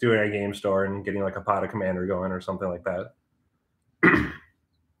in doing a game store and getting like a pot of Commander going or something like that.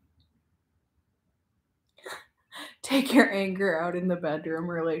 Take your anger out in the bedroom.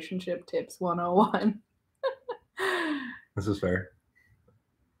 Relationship tips 101. This is fair.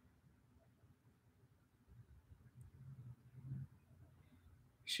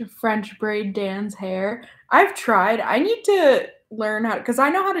 Should French braid Dan's hair. I've tried. I need to learn how, because I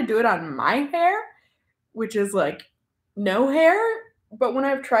know how to do it on my hair, which is like no hair. But when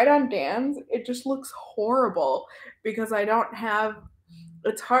I've tried on Dan's, it just looks horrible because I don't have.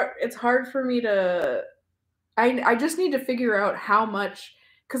 It's hard for me to. I just need to figure out how much,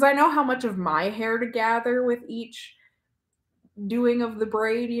 because I know how much of my hair to gather with each doing of the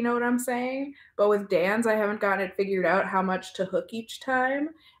braid, you know what I'm saying? But with Dan's, I haven't gotten it figured out how much to hook each time.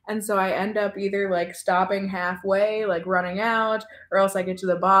 And so I end up either like stopping halfway, like running out, or else I get to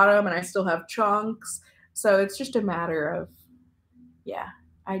the bottom and I still have chunks. So it's just a matter of, yeah,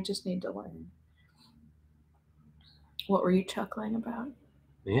 I just need to learn. What were you chuckling about?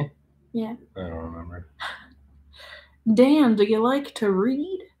 Me? Yeah. I don't remember. Dan, do you like to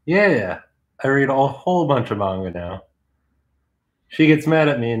read? Yeah. I read a whole bunch of manga now. She gets mad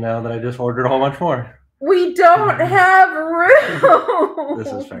at me now that I just ordered a whole bunch more. We don't have room.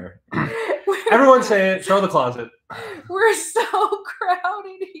 This is fair. Everyone say it. Show the closet. We're so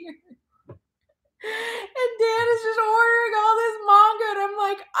crowded here. And Dan is just ordering all this manga, and I'm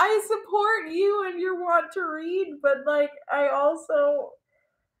like, I support you and your want to read, but like, I also,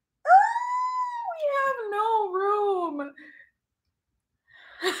 we have no room.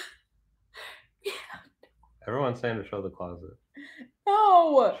 Everyone's saying to show the closet.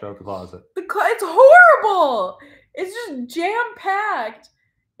 No. Show the closet. It's horrible. It's just jam-packed.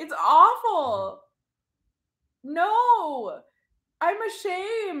 It's awful. No. I'm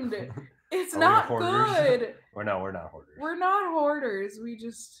ashamed. It's not good. We're not hoarders. We're not hoarders. We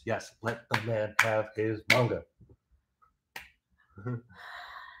just... Yes, let the man have his manga.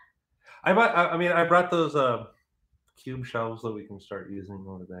 I brought those cube shelves that we can start using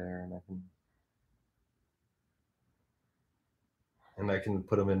over there, and I can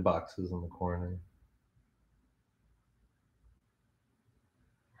put them in boxes in the corner.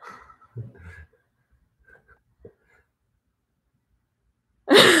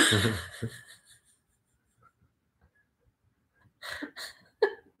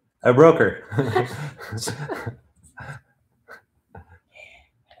 I broke her.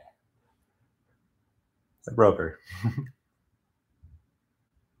 I broke her.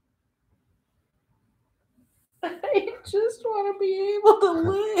 I just want to be able to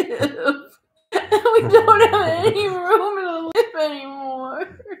live. We don't have any room to live anymore.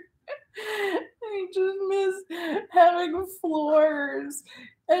 I just miss having floors.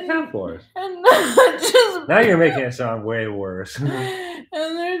 And floors. And not just... Now you're making it sound way worse. And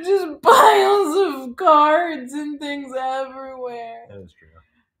there's just piles of cards and things everywhere. That is true.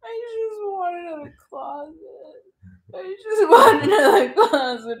 I just want another closet. I just want another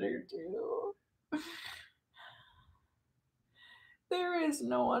closet or two. There is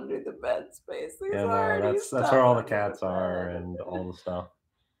no under the bed space. Yeah, no, that's where all the cats are and all the stuff.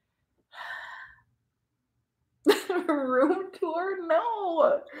 Room tour?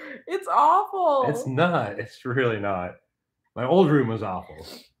 No. It's awful. It's not. It's really not. My old room was awful.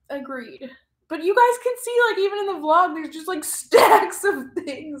 Agreed. But you guys can see, like, even in the vlog, there's just, like, stacks of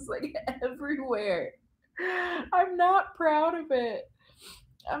things, like, everywhere. I'm not proud of it.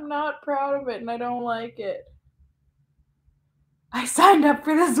 I'm not proud of it, and I don't like it. I signed up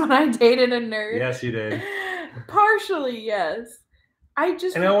for this when I dated a nerd. Yes, you did. Partially, yes. I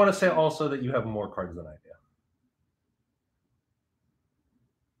want to say also that you have more cards than I do.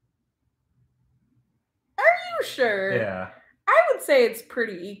 you sure? Yeah. I would say it's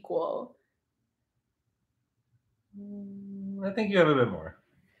pretty equal. I think you have a bit more.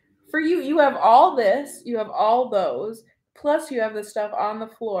 For you, you have all this, you have all those, plus you have the stuff on the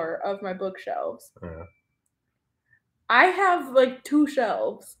floor of my bookshelves. Yeah. I have like 2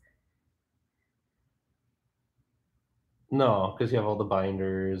 shelves. No, because you have all the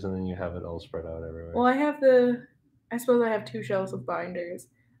binders and then you have it all spread out everywhere. Well, I suppose I have 2 shelves of binders.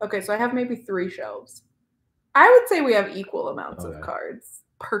 Okay, so I have maybe 3 shelves. I would say we have equal amounts of cards,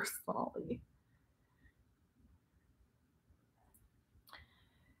 personally.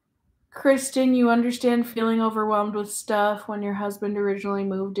 Kristen, you understand feeling overwhelmed with stuff. When your husband originally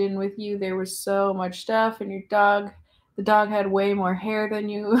moved in with you, there was so much stuff, and the dog had way more hair than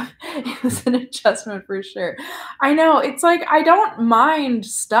you. It was an adjustment for sure. I know, it's like, I don't mind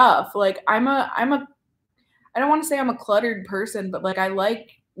stuff. Like, I don't want to say I'm a cluttered person, but like, I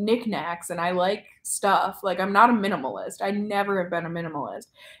like knickknacks and I like stuff. Like, I'm not a minimalist. I never have been a minimalist.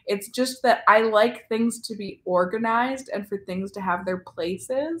 It's just that I like things to be organized and for things to have their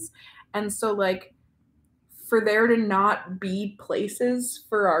places. And so, like, for there to not be places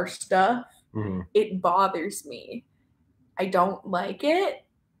for our stuff, it bothers me. I don't like it.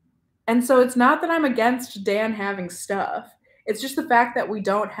 And so it's not that I'm against Dan having stuff. It's just the fact that we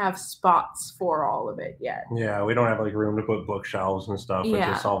don't have spots for all of it yet. Yeah, we don't have like room to put bookshelves and stuff, which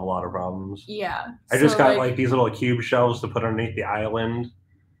will solve a lot of problems. Yeah. I just got like these little cube shelves to put underneath the island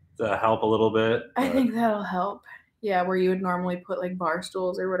to help a little bit. I think that'll help. Yeah, where you would normally put like bar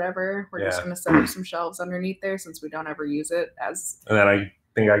stools or whatever. We're just going to set up some shelves underneath there since we don't ever use it as. And then I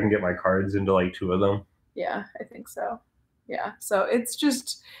think I can get my cards into like 2 of them. Yeah, I think so. Yeah, so it's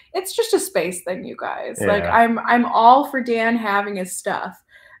just a space thing, you guys. Yeah. Like, I'm all for Dan having his stuff.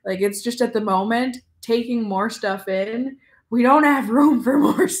 Like, it's just at the moment taking more stuff in. We don't have room for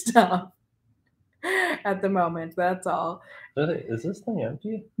more stuff at the moment. That's all. Is this thing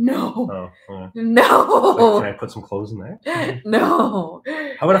empty? No. Oh, yeah. No. So can I put some clothes in there? No.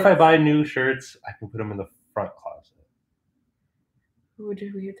 How about if I buy new shirts? I can put them in the front closet.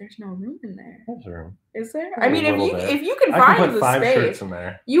 There's no room in there. There's room. Is there? I mean, if you can find the space, I can put 5 shirts in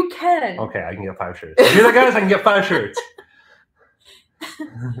there. You can. Okay, I can get 5 shirts. If you're the guys, I can get 5 shirts.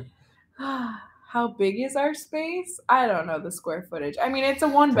 How big is our space? I don't know the square footage. I mean, it's a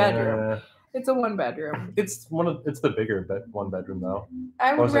 1-bedroom. It's a 1-bedroom. It's the bigger 1-bedroom though.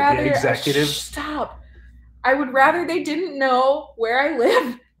 I would rather the executive. Stop. I would rather they didn't know where I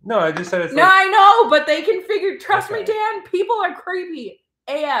live. No, I just said it's. No, I know, but they can figure. Trust me, Dan. People are creepy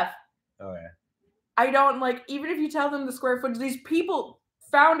AF. Oh yeah. I don't like, even if you tell them the square footage. These people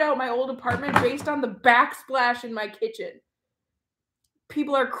found out my old apartment based on the backsplash in my kitchen.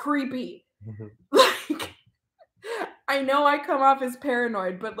 People are creepy. Like, I know I come off as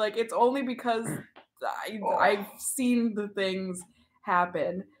paranoid, but like, it's only because I've seen the things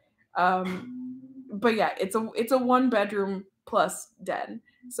happen. But yeah, it's a 1-bedroom plus den.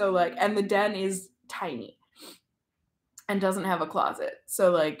 So like, and the den is tiny and doesn't have a closet. So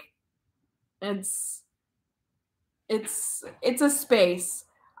like, it's a space.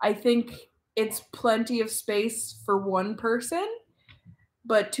 I think it's plenty of space for 1 person,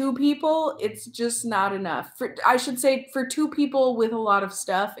 but 2 people, it's just not enough. I should say for 2 people with a lot of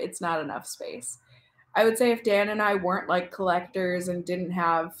stuff, it's not enough space. I would say if Dan and I weren't like collectors and didn't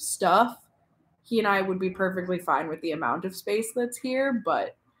have stuff, he and I would be perfectly fine with the amount of space that's here,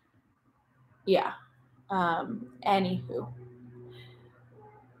 but yeah. Anywho.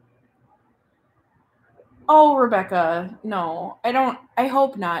 Oh, Rebecca, no, I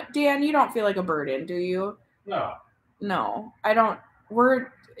hope not. Dan, you don't feel like a burden, do you? No. No, I don't.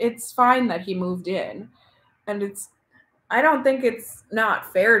 It's fine that he moved in, and I don't think it's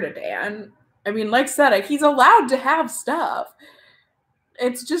not fair to Dan. I mean, like I said, he's allowed to have stuff.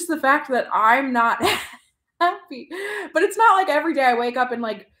 It's just the fact that I'm not happy. But it's not like every day I wake up and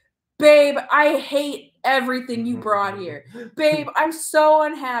like, babe, I hate everything you brought here. Babe, I'm so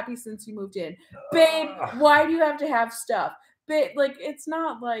unhappy since you moved in. Babe, why do you have to have stuff? Babe, like, it's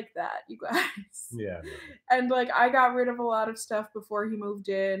not like that, you guys. Yeah. And like, I got rid of a lot of stuff before he moved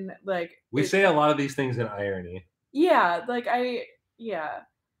in. Like, we say a lot of these things in irony. Yeah, like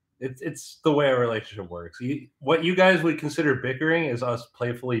It's the way a relationship works. What you guys would consider bickering is us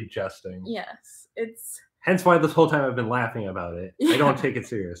playfully jesting. Yes, hence why this whole time I've been laughing about it. Yeah. I don't take it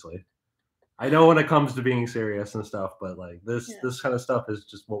seriously. I know when it comes to being serious and stuff, but like this kind of stuff is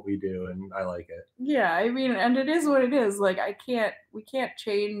just what we do, and I like it. Yeah, I mean, and it is what it is. Like, we can't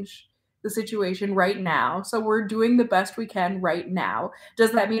change the situation right now, so we're doing the best we can right now.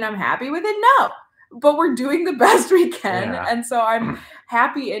 Does that mean I'm happy with it? No. but we're doing the best we can. Yeah. And so I'm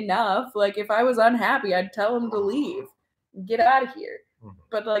happy enough. Like, if I was unhappy, I'd tell him to leave, get out of here.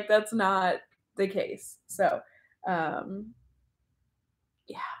 But like, that's not the case. So, yeah.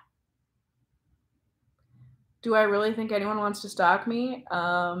 Do I really think anyone wants to stalk me?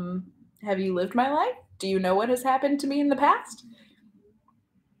 Have you lived my life? Do you know what has happened to me in the past?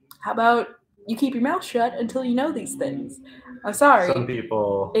 How about you keep your mouth shut until you know these things? I'm sorry. Some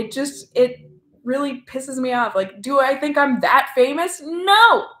people. It really pisses me off. Like, do I think I'm that famous?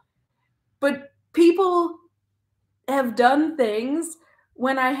 No. But people have done things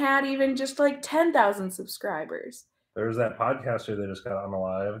when I had even just like 10,000 subscribers. There was that podcaster that just got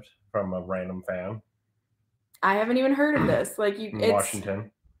unalived from a random fan. I haven't even heard of this. Like, in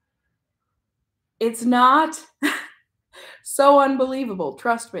Washington. It's not so unbelievable,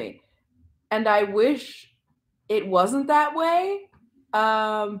 trust me. And I wish it wasn't that way.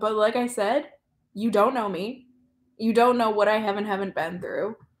 But like I said, you don't know me. You don't know what I haven't been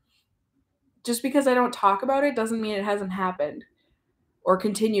through. Just because I don't talk about it doesn't mean it hasn't happened or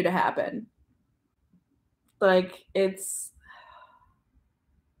continue to happen. Like, it's...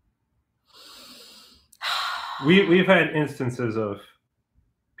 We've had instances of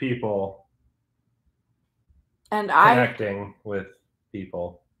people and connecting with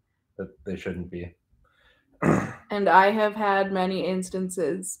people that they shouldn't be. And I have had many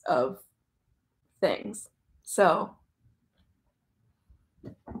instances of things. So,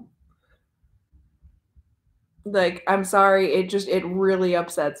 like, I'm sorry, it really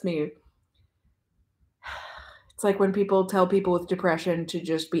upsets me. It's like when people tell people with depression to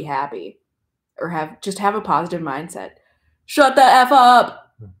just be happy or have a positive mindset. Shut the F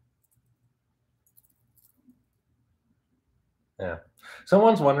up. Yeah.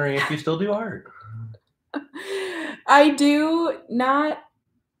 Someone's wondering if you still do art. I do, not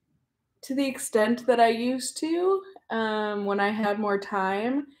to the extent that I used to when I had more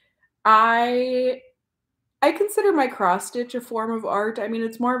time. I consider my cross stitch a form of art. I mean,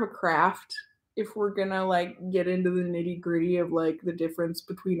 it's more of a craft if we're gonna like get into the nitty-gritty of like the difference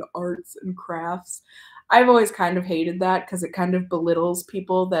between arts and crafts. I've always kind of hated that because it kind of belittles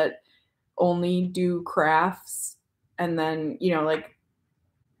people that only do crafts and then, you know, like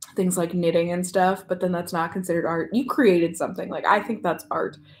things like knitting and stuff, but then that's not considered art. You created something. Like, I think that's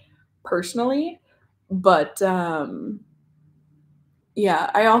art personally. But yeah,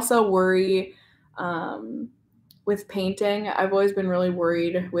 I also worry with painting. I've always been really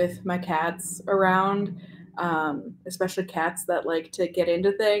worried with my cats around, especially cats that like to get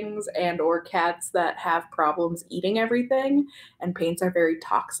into things and or cats that have problems eating everything, and paints are very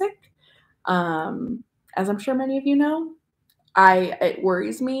toxic. As I'm sure many of you know, it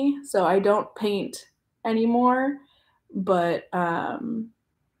worries me, so I don't paint anymore. But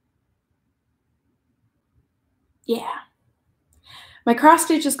yeah. My cross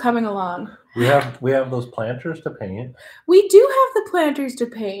stitch is coming along. We have those planters to paint. We do have the planters to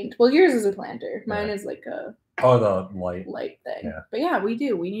paint. Well, yours is a planter. Mine is like a the light thing. Yeah. But yeah, we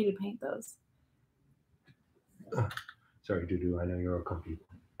do. We need to paint those. Sorry, Dudu. I know you're a cookie.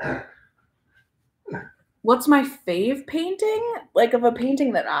 What's my fave painting? Like, of a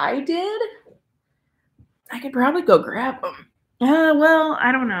painting that I did? I could probably go grab them. Well,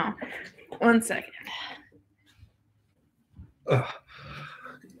 I don't know. 1 second.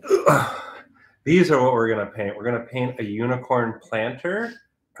 These are what we're gonna paint. We're gonna paint a unicorn planter,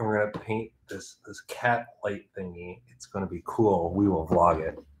 and we're gonna paint this cat light thingy. It's gonna be cool. We will vlog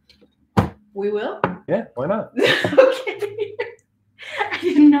it. We will? Yeah, why not? Okay. I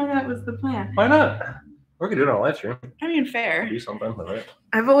didn't know that was the plan. Why not? We could do it on live stream. I mean, fair. Do something with it.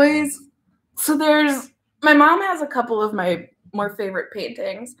 My mom has a couple of my more favorite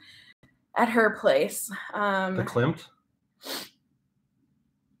paintings at her place. The Klimt?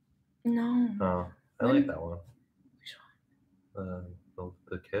 No. Oh, I like that one.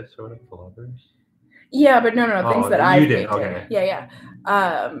 The kiss or whatever, the lovers. Yeah, but no, things that I did. Okay. Yeah.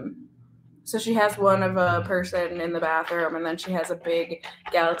 So she has one of a person in the bathroom, and then she has a big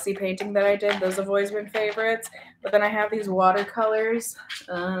galaxy painting that I did. Those have always been favorites. But then I have these watercolors.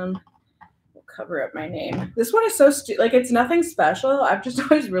 We'll cover up my name. This one is so like, it's nothing special. I've just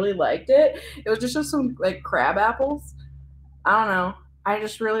always really liked it. It was just some like crab apples. I don't know. I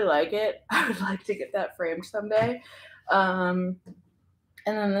just really like it. I would like to get that framed someday.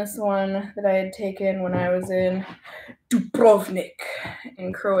 And then this one that I had taken when I was in Dubrovnik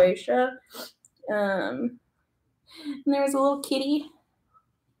in Croatia. And there's a little kitty.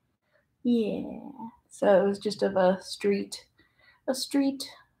 Yeah. So it was just of a street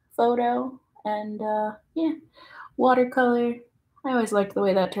photo. And yeah, watercolor. I always liked the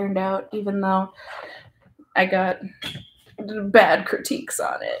way that turned out, even though I got bad critiques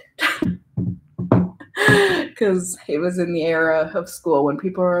on it. Because it was in the era of school when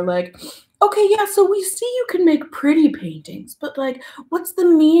people were like, okay, yeah, so we see you can make pretty paintings, but like, what's the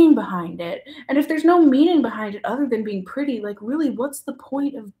meaning behind it? And if there's no meaning behind it other than being pretty, like, really, what's the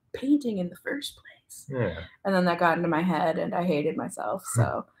point of painting in the first place? Yeah. And then that got into my head and I hated myself,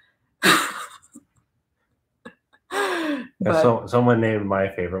 so. But, so someone named my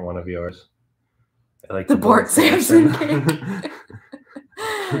favorite one of yours. I like the Bart Simpson cake.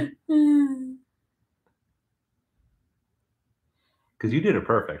 Because you did it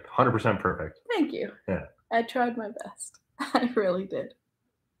perfect, 100% perfect. Thank you. Yeah. I tried my best. I really did.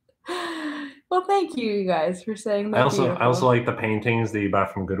 Well, thank you guys for saying that. I also like the paintings that you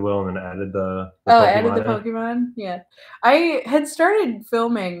bought from Goodwill and then added the Pokemon. Added the Pokemon. Yeah, I had started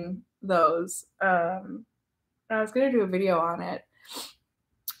filming those. I was gonna do a video on it,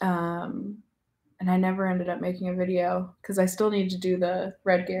 and I never ended up making a video because I still need to do the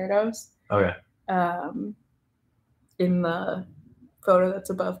red Gyarados. Okay. In the photo that's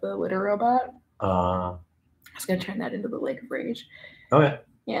above the litter robot. I was gonna turn that into the Lake of Rage. Okay.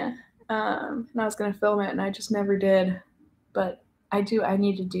 Yeah. And I was gonna film it and I just never did. But I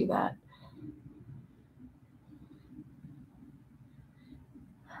need to do that.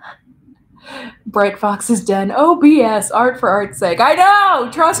 Bright Fox's Den. Oh, BS. Art for art's sake. I know!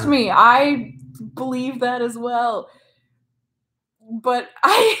 Trust me. I believe that as well. But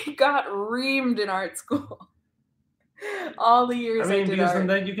I got reamed in art school. All the years I did because art.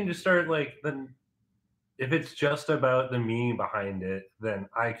 then you can just start if it's just about the meaning behind it, then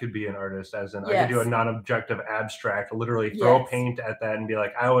I could be an artist, as in I could do a non-objective abstract, literally throw paint at that and be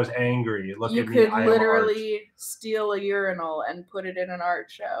like, I was angry. Look at me. You could literally steal a urinal and put it in an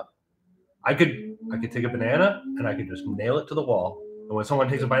art show. I could take a banana and I could just nail it to the wall. And when someone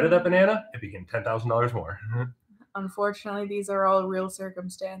takes a bite of that banana, it became $10,000 more. Unfortunately, these are all real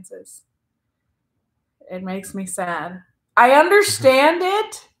circumstances. It makes me sad. I understand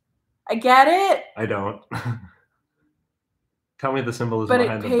it. I get it. I don't. Tell me the symbolism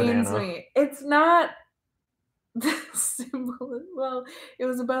behind the banana. But it pains me. It's not the symbol. Well, it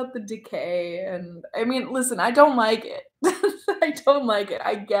was about the decay. And I mean, listen, I don't like it. I don't like it.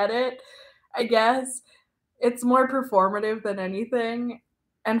 I get it. I guess it's more performative than anything.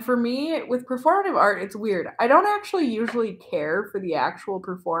 And for me, with performative art, it's weird. I don't actually usually care for the actual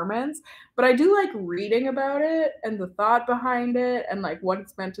performance, but I do like reading about it and the thought behind it and like what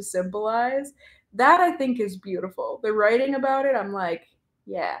it's meant to symbolize. That I think is beautiful. The writing about it, I'm like,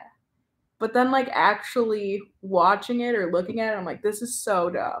 yeah. But then like actually watching it or looking at it, I'm like, this is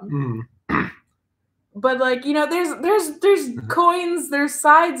so dumb. But like, you know, there's coins, there's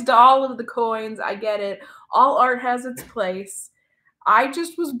sides to all of the coins. I get it. All art has its place. I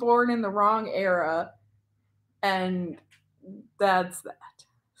just was born in the wrong era, and that's that.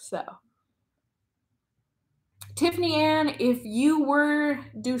 So, Tiffany Ann, if you were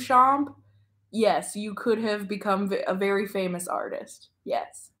Duchamp, yes, you could have become a very famous artist.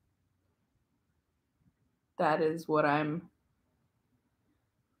 Yes. That is what I'm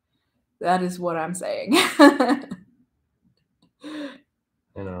saying.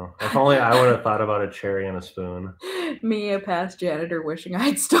 You know, if only I would have thought about a cherry and a spoon. Me, a past janitor, wishing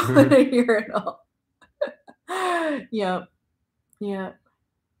I'd stolen a urinal. Yep.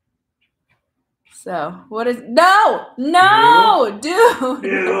 So, what is... No, dude!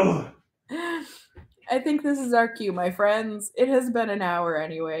 Ew. I think this is our cue, my friends. It has been an hour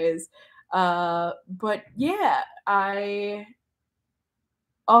anyways. But yeah, I...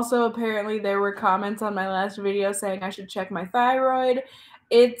 Also, apparently, there were comments on my last video saying I should check my thyroid.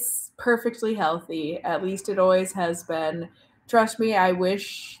 It's perfectly healthy. At least it always has been. Trust me, I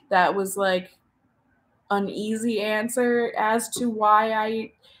wish that was like an easy answer as to why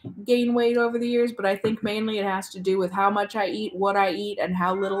I gain weight over the years, but I think mainly it has to do with how much I eat, what I eat, and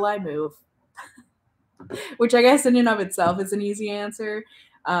how little I move. Which I guess in and of itself is an easy answer.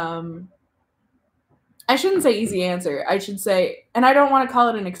 I shouldn't say easy answer. I should say, and I don't want to call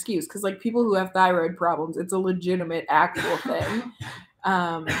it an excuse because like people who have thyroid problems, it's a legitimate actual thing.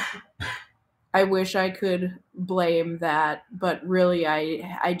 I wish I could blame that, but really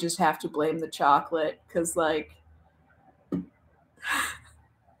I just have to blame the chocolate because like I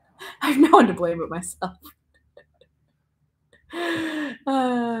have no one to blame but myself.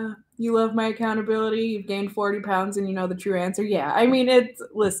 You love my accountability. You've gained 40 pounds and you know the true answer. Yeah, I mean,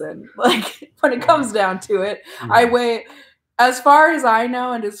 listen, like when it comes down to it, I weigh, as far as I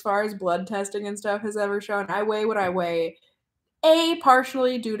know and as far as blood testing and stuff has ever shown, I weigh what I weigh.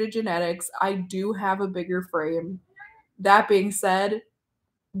 Partially due to genetics. I do have a bigger frame that being said,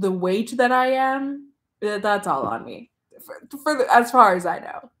 the weight that I am, that's all on me. As far as I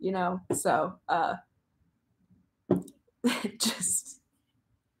know, you know? So, just,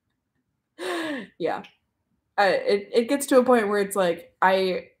 yeah. It gets to a point where it's like,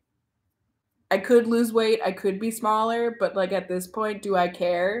 I could lose weight, I could be smaller, but like at this point, do I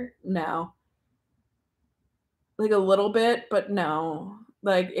care? No. Like a little bit, but no.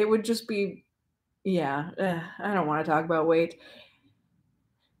 Like it would just be, yeah. I don't want to talk about weight.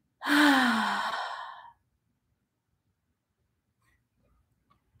 I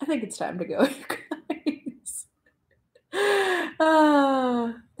think it's time to go, you guys.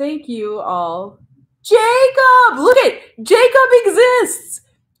 Thank you all. Jacob! Look at Jacob exists!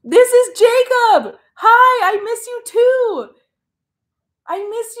 This is Jacob! Hi, I miss you too! I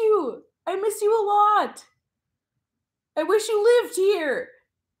miss you! I miss you a lot! I wish you lived here!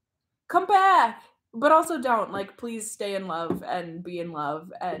 Come back! But also don't. Like, please stay in love and be in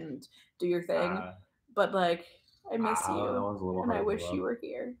love and do your thing. But, like, I miss you. And I wish you were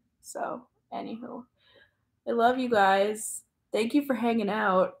here. So, anywho. I love you guys. Thank you for hanging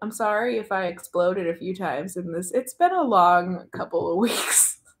out. I'm sorry if I exploded a few times in this. It's been a long couple of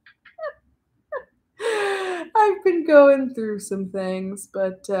weeks. I've been going through some things,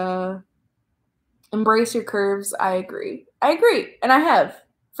 but embrace your curves. I agree. And I have,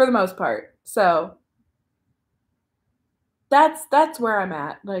 for the most part. So that's where I'm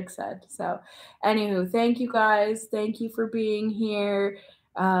at, like I said. So anywho, thank you guys. Thank you for being here.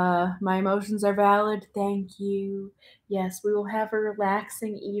 My emotions are valid. Thank you. Yes, we will have a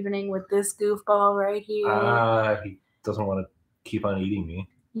relaxing evening with this goofball right here. He doesn't want to keep on eating me.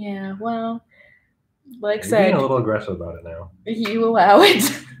 Yeah, well, like I He's said, being a little aggressive about it now. You allow it.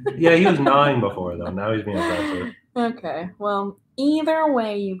 Yeah, he was gnawing before though. Now he's being aggressive. Okay, well, either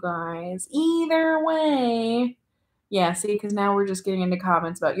way, you guys. Either way. Yeah, see, because now we're just getting into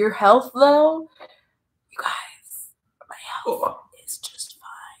comments about your health, though. You guys, my health is just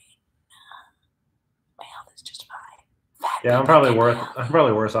fine. My health is just fine. I'm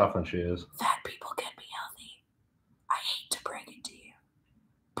probably worse off than she is. Fat people can be healthy. I hate to break it to you,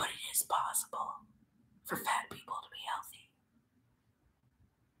 but it is possible for fat people to be healthy.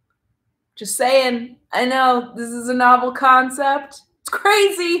 Just saying. I know this is a novel concept. It's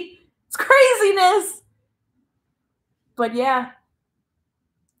crazy. It's craziness. But yeah,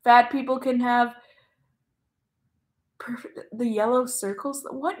 fat people can have the yellow circles.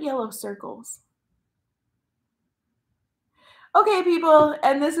 What yellow circles? Okay, people,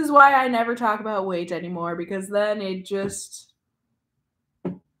 and this is why I never talk about weight anymore, because then it just...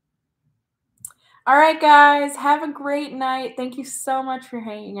 All right, guys, have a great night. Thank you so much for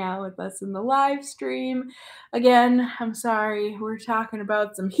hanging out with us in the live stream. Again, I'm sorry, we're talking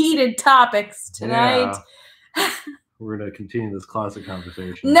about some heated topics tonight. Yeah. We're going to continue this classic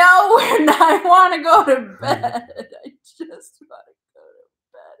conversation. No, we're not. I want to go to bed. I just want to go to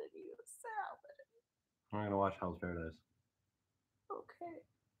bed and eat a salad. I'm going to watch Hell's Paradise. Okay.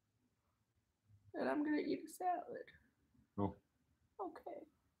 And I'm going to eat a salad. Oh. Okay.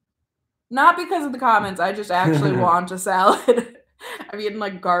 Not because of the comments. I just actually want a salad. I've eaten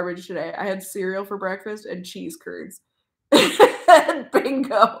like garbage today. I had cereal for breakfast and cheese curds.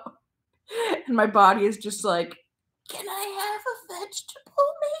 Bingo. And my body is just like, can I have a vegetable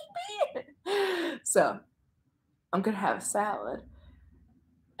maybe? So I'm going to have a salad.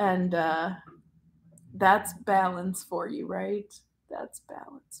 And that's balance for you, right? That's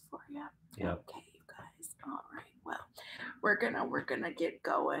balance for you. Yeah. Okay, you guys. All right. Well, we're gonna get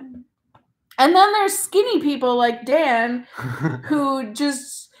going. And then there's skinny people like Dan who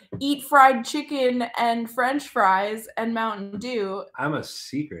just eat fried chicken and French fries and Mountain Dew. I'm a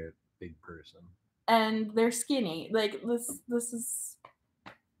secret big person. And they're skinny. Like this is...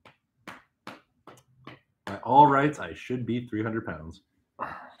 By all rights, I should be 300 pounds.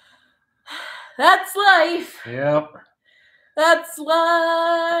 That's life. Yep. That's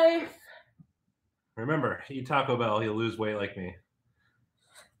life. Remember, eat Taco Bell, you'll lose weight like me.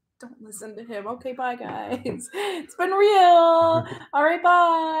 Don't listen to him. Okay, bye, guys. It's been real. All right,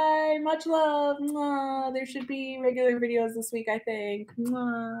 bye. Much love. Mwah. There should be regular videos this week, I think.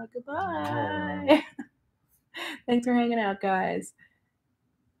 Mwah. Goodbye. Thanks for hanging out, guys.